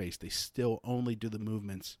digital space, they still only do the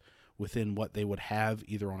movements within what they would have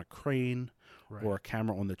either on a crane or a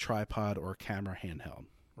camera on the tripod or a camera handheld.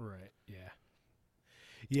 Right. Yeah.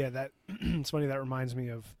 Yeah. That it's funny. That reminds me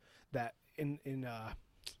of that in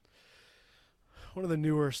one of the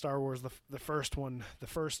newer Star Wars, the first one, the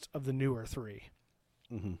first of the newer three.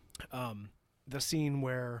 The scene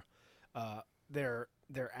where they're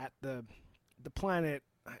at the planet.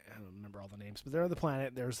 I don't remember all the names, but they're on the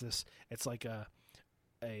planet. There's this. It's like a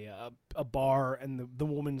bar, and the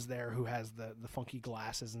woman's there who has the funky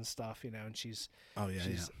glasses and stuff, and she's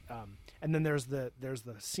and then there's the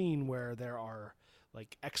scene where there are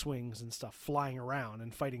like X-wings and stuff flying around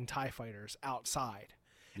and fighting TIE fighters outside.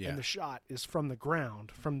 Yeah. And the shot is from the ground,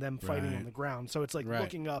 from them fighting on the ground. So it's like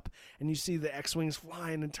looking up, and you see the X-wings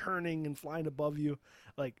flying and turning and flying above you.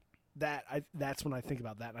 Like that, that's when I think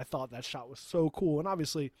about that. And I thought that shot was so cool. And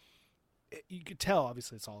obviously, you could tell,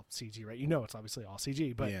 obviously, it's all CG, right? It's obviously all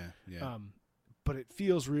CG. But, but it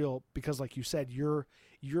feels real because, like you said, you're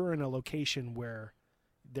in a location where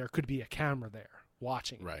there could be a camera there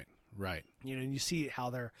watching. Right. And you see how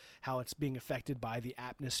it's being affected by the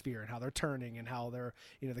atmosphere and how they're turning and how they're,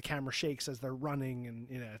 the camera shakes as they're running, and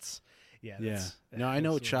it's, No, I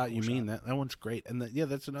know what shot you mean. That one's great, and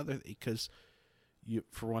that's another, because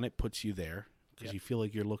for one, it puts you there because you feel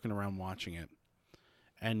like you're looking around watching it,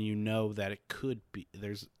 and you know that it could be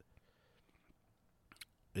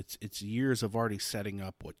it's years of already setting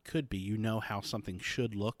up what could be. You know how something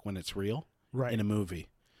should look when it's real in a movie.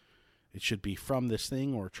 It should be from this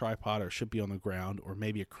thing or a tripod, or it should be on the ground, or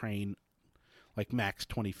maybe a crane, like max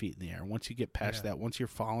 20 feet in the air. Once you get past that, once you're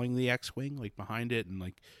following the X-wing, like behind it and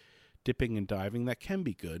like dipping and diving that can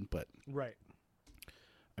be good, but Right.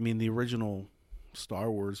 I mean, the original Star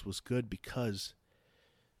Wars was good because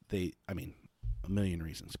a million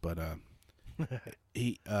reasons, but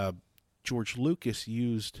George Lucas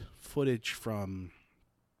used footage from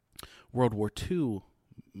World War II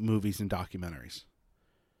movies and documentaries.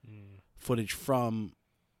 Footage from,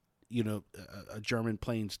 a German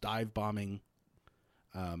planes dive bombing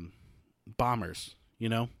bombers,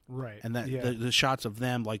 Right. and that yeah. the shots of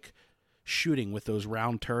them like shooting with those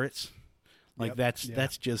round turrets, like Yep.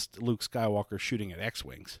 that's just Luke Skywalker shooting at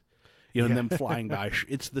X-wings, and them flying by.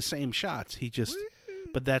 It's the same shots.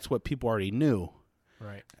 But that's what people already knew,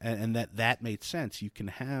 Right. and that made sense. You can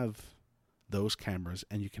have those cameras,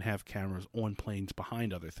 and you can have cameras on planes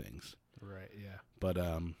behind other things. Right. Yeah. But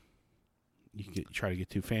you try to get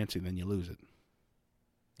too fancy, then you lose it.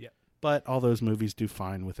 Yep. But all those movies do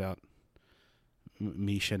fine without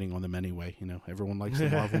me shitting on them anyway. Everyone likes the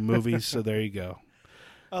Marvel movies, so there you go.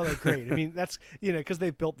 Oh, they're great. I mean, that's, because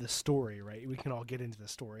they've built this story, right? We can all get into the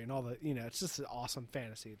story and all the, it's just an awesome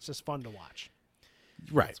fantasy. It's just fun to watch.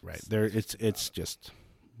 Right. There, it's just,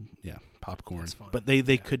 popcorn. It's fun. But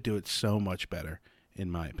they could do it so much better,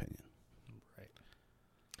 in my opinion. Right.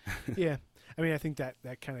 Yeah. I mean, I think that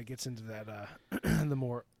kind of gets into that, the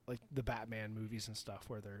more, like, the Batman movies and stuff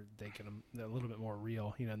where they're a little bit more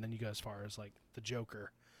real, and then you go as far as, like, the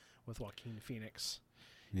Joker with Joaquin Phoenix.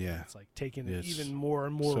 Yeah. It's like taking it It's even more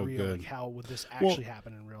and more so real. good. Like, how would this actually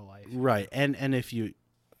happen in real life? Right. And if you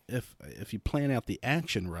plan out the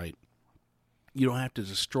action right, you don't have to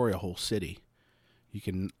destroy a whole city. You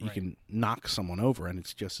can knock someone over, and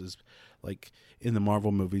it's just as like in the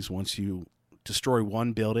Marvel movies. Once you destroy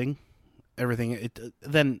one building, everything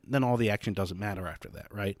then all the action doesn't matter after that,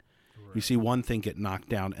 right? You see one thing get knocked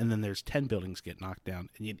down, and then there's 10 buildings get knocked down,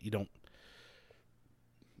 and you don't.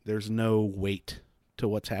 There's no weight to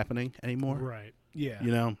what's happening anymore, Right. Yeah.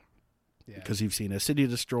 Yeah, because you've seen a city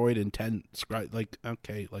destroyed and 10 like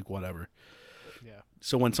okay, like whatever. Yeah.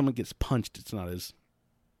 So when someone gets punched, it's not as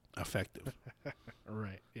effective.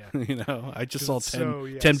 Right. Yeah. I just saw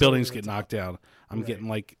 10 so buildings over get the top. knocked down. I'm Right.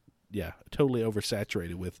 getting totally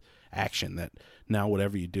oversaturated with action that now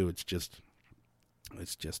whatever you do, it's just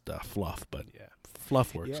fluff, but Yeah.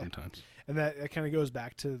 fluff works Yeah. sometimes. And that kind of goes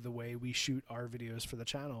back to the way we shoot our videos for the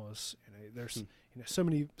channel. Is there's so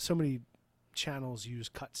many channels use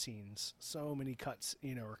cut scenes, so many cuts,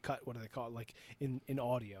 or cut, what do they call it, like in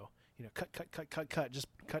audio, cut, just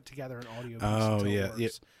cut together an audio piece until it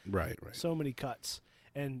works. Right. So many cuts,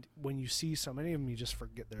 and when you see so many of them, you just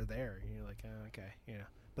forget they're there. And you're like, oh, okay,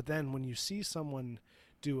 But then when you see someone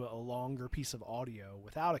do a longer piece of audio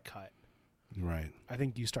without a cut, Right. I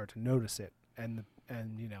think you start to notice it, and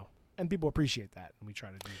people appreciate that, and we try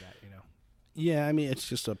to do that. Yeah, I mean, it's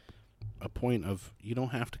just a point of you don't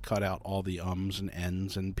have to cut out all the ums and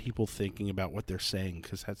ends and people thinking about what they're saying,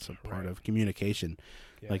 because that's a part of communication.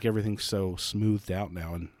 Yeah. Like everything's so smoothed out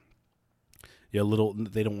now, and they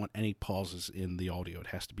don't want any pauses in the audio. It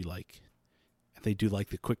has to be like they do like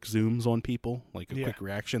the quick zooms on people, like a quick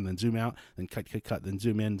reaction, then zoom out, then cut, then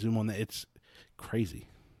zoom in, zoom on. It's crazy.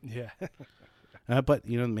 Yeah. But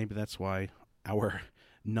maybe that's why our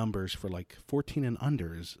numbers for like 14 and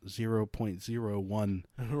under is 0.01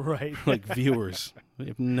 Right. like viewers. We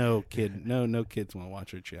have no kids want to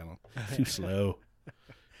watch our channel. Too slow.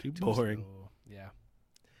 Too boring. slow. Yeah.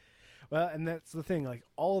 Well, and that's the thing, like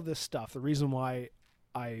all of this stuff, the reason why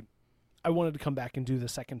I wanted to come back and do the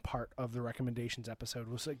second part of the recommendations episode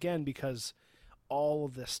was, again, because all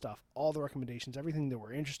of this stuff, all the recommendations, everything that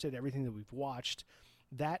we're interested, everything that we've watched,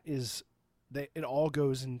 it all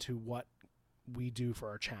goes into what we do for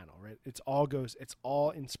our channel, right? It's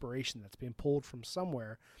all inspiration that's been pulled from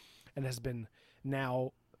somewhere and has been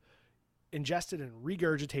now ingested and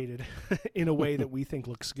regurgitated in a way that we think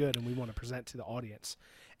looks good and we want to present to the audience.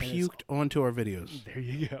 And Puked onto our videos. there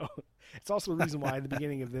you go. It's also the reason why at the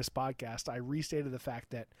beginning of this podcast, I restated the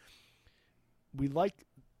fact that we like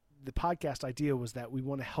the podcast idea was that we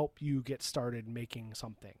want to help you get started making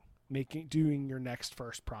something, doing your next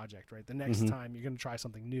first project, right? The next time you're going to try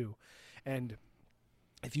something new. And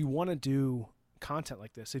if you want to do content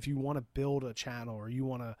like this, if you want to build a channel, or you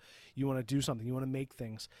want to do something, you want to make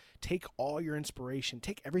things, take all your inspiration,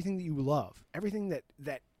 take everything that you love, everything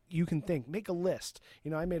that you can think, make a list.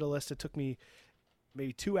 I made a list. It took me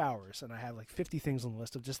maybe 2 hours, and I had like 50 things on the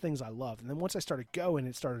list of just things I loved. And then once I started going,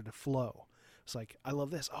 it started to flow. It's like, I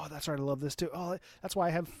love this. Oh, that's right. I love this too. Oh, that's why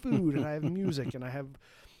I have food and I have music and I have,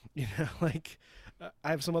 I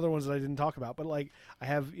have some other ones that I didn't talk about, but like I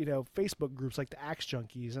have, Facebook groups like the Axe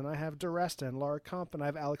Junkies, and I have Duresta and Laura Kump, and I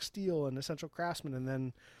have Alex Steele and Essential Craftsman, and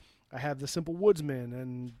then I have the Simple Woodsman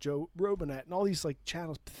and Joe Robinet and all these like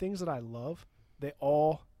channels, things that I love. They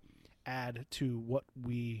all add to what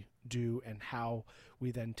we do and how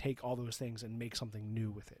we then take all those things and make something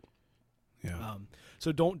new with it. Yeah.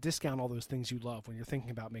 So don't discount all those things you love when you're thinking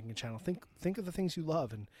about making a channel. Think of the things you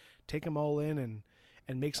love and take them all in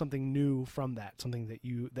and make something new from that, something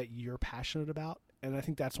that you're passionate about. And I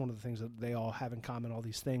think that's one of the things that they all have in common, all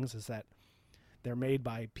these things, is that they're made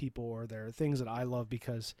by people, or they're things that I love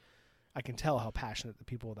because I can tell how passionate the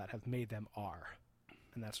people that have made them are.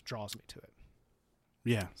 And that's what draws me to it.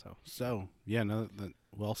 Yeah. So yeah, no,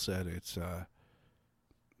 well said. It's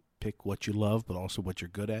pick what you love, but also what you're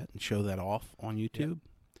good at, and show that off on YouTube.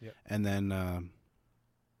 Yep. And then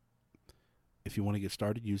if you want to get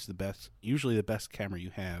started, usually the best camera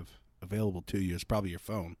you have available to you is probably your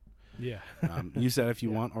phone. Yeah. Use that if you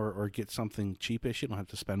want, or get something cheapish. You don't have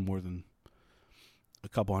to spend more than a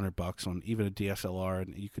couple $100 on even a DSLR,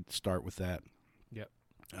 and you could start with that. Yep.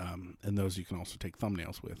 And those you can also take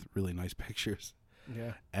thumbnails with, really nice pictures.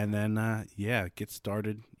 Yeah. And then, get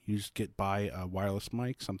started. You just buy a wireless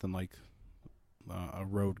mic, something like a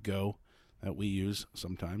Rode Go that we use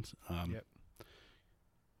sometimes. Yep.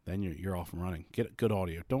 Then you're off and running. Get good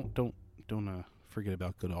audio. Don't forget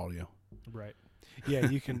about good audio. Right. Yeah,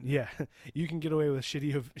 you can. Yeah, you can get away with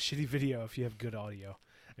shitty video if you have good audio.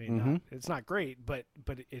 I mean, it's not great, but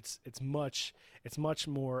it's much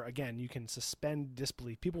more. Again, you can suspend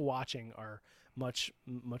disbelief. People watching are much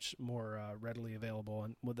more readily available,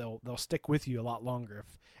 and they'll stick with you a lot longer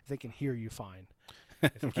if they can hear you fine.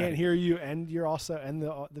 If they can't hear you and you're also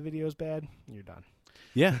the video's bad, you're done.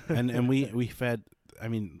 Yeah, and we've had, I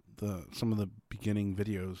mean, some of the beginning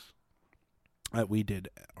videos that we did,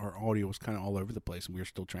 our audio was kind of all over the place, and we were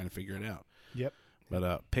still trying to figure it out. Yep.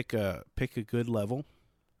 But pick a good level,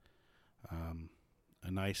 a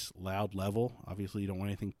nice loud level. Obviously, you don't want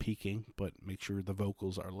anything peaking, but make sure the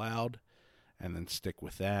vocals are loud, and then stick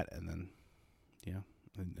with that, and then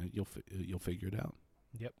and you'll figure it out.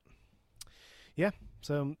 Yep. Yeah.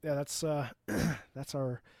 So that's that's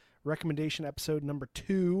our recommendation episode number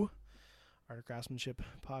 2. Art of Craftsmanship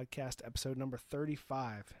podcast episode number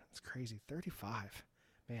 35. It's crazy, 35,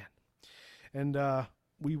 man. And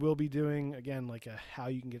we will be doing again like how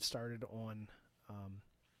you can get started on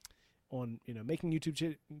making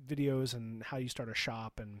YouTube videos and how you start a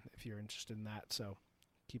shop, and if you're interested in that. So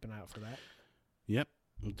keep an eye out for that. Yep,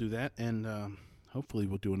 we'll do that, and hopefully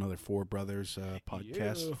we'll do another Four Brothers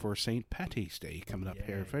podcast for St. Patty's Day coming up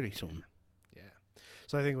here very soon. Yeah.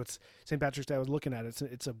 So I think what's St. Patrick's Day, I was looking at it,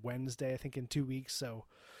 it's a Wednesday, I think, in 2 weeks. So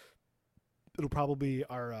it'll probably be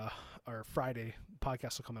our Friday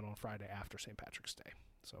podcast will come out on Friday after St. Patrick's Day.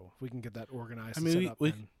 So if we can get that organized, I mean, and set up,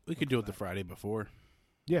 we could do it the Friday before.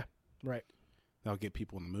 Yeah, right. That'll get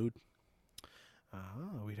people in the mood.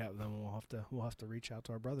 We'd have them. We'll have to reach out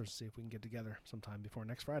to our brothers and see if we can get together sometime before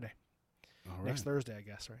next Friday. All right. Next Thursday, I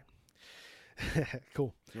guess, right?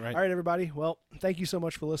 Cool. Right. All right, everybody. Well, thank you so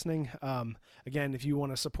much for listening. Again, if you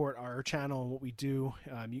want to support our channel and what we do,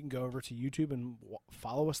 you can go over to YouTube and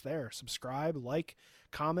follow us there. Subscribe, like,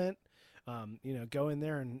 comment. Go in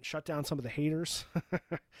there and shut down some of the haters,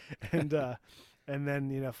 and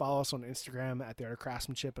then follow us on Instagram at The Art of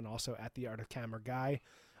Craftsmanship, and also at The Art of Camera Guy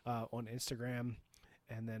on Instagram.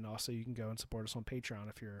 And then also you can go and support us on Patreon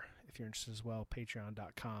if you're interested as well.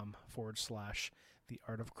 Patreon.com/The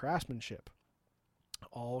Art of Craftsmanship.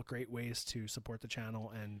 All great ways to support the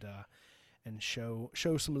channel and show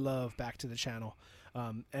some love back to the channel.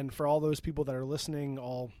 And for all those people that are listening,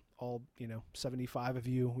 all 75 of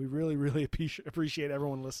you, we really, really appreciate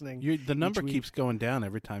everyone listening. The number keeps going down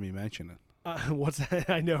every time you mention it. What's that?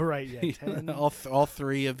 I know, right? Yeah, 10. all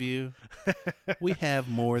 3 of you. We have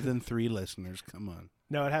more than 3 listeners. Come on.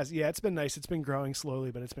 No, it has. Yeah, it's been nice. It's been growing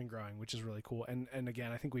slowly, but it's been growing, which is really cool. And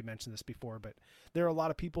again, I think we mentioned this before, but there are a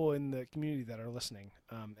lot of people in the community that are listening,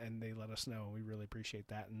 and they let us know. We really appreciate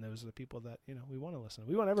that. And those are the people that we want to listen.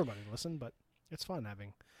 We want everybody to listen, but it's fun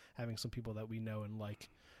having some people that we know and like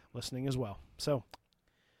listening as well. So,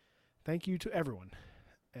 thank you to everyone,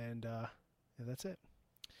 and that's it.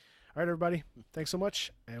 All right, everybody. Thanks so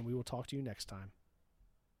much, and we will talk to you next time.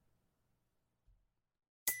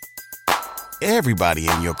 Everybody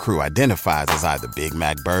in your crew identifies as either Big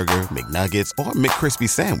Mac Burger, McNuggets, or McCrispy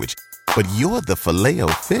Sandwich. But you're the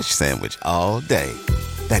Filet-O-Fish Sandwich all day.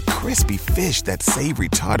 That crispy fish, that savory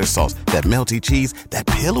tartar sauce, that melty cheese, that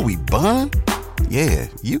pillowy bun. Yeah,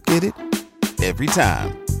 you get it. Every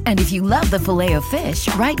time. And if you love the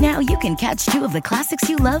Filet-O-Fish, right now you can catch 2 of the classics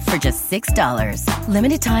you love for just $6.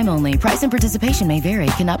 Limited time only. Price and participation may vary.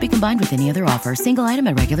 Cannot be combined with any other offer. Single item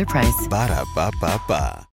at regular price. Ba-da-ba-ba-ba.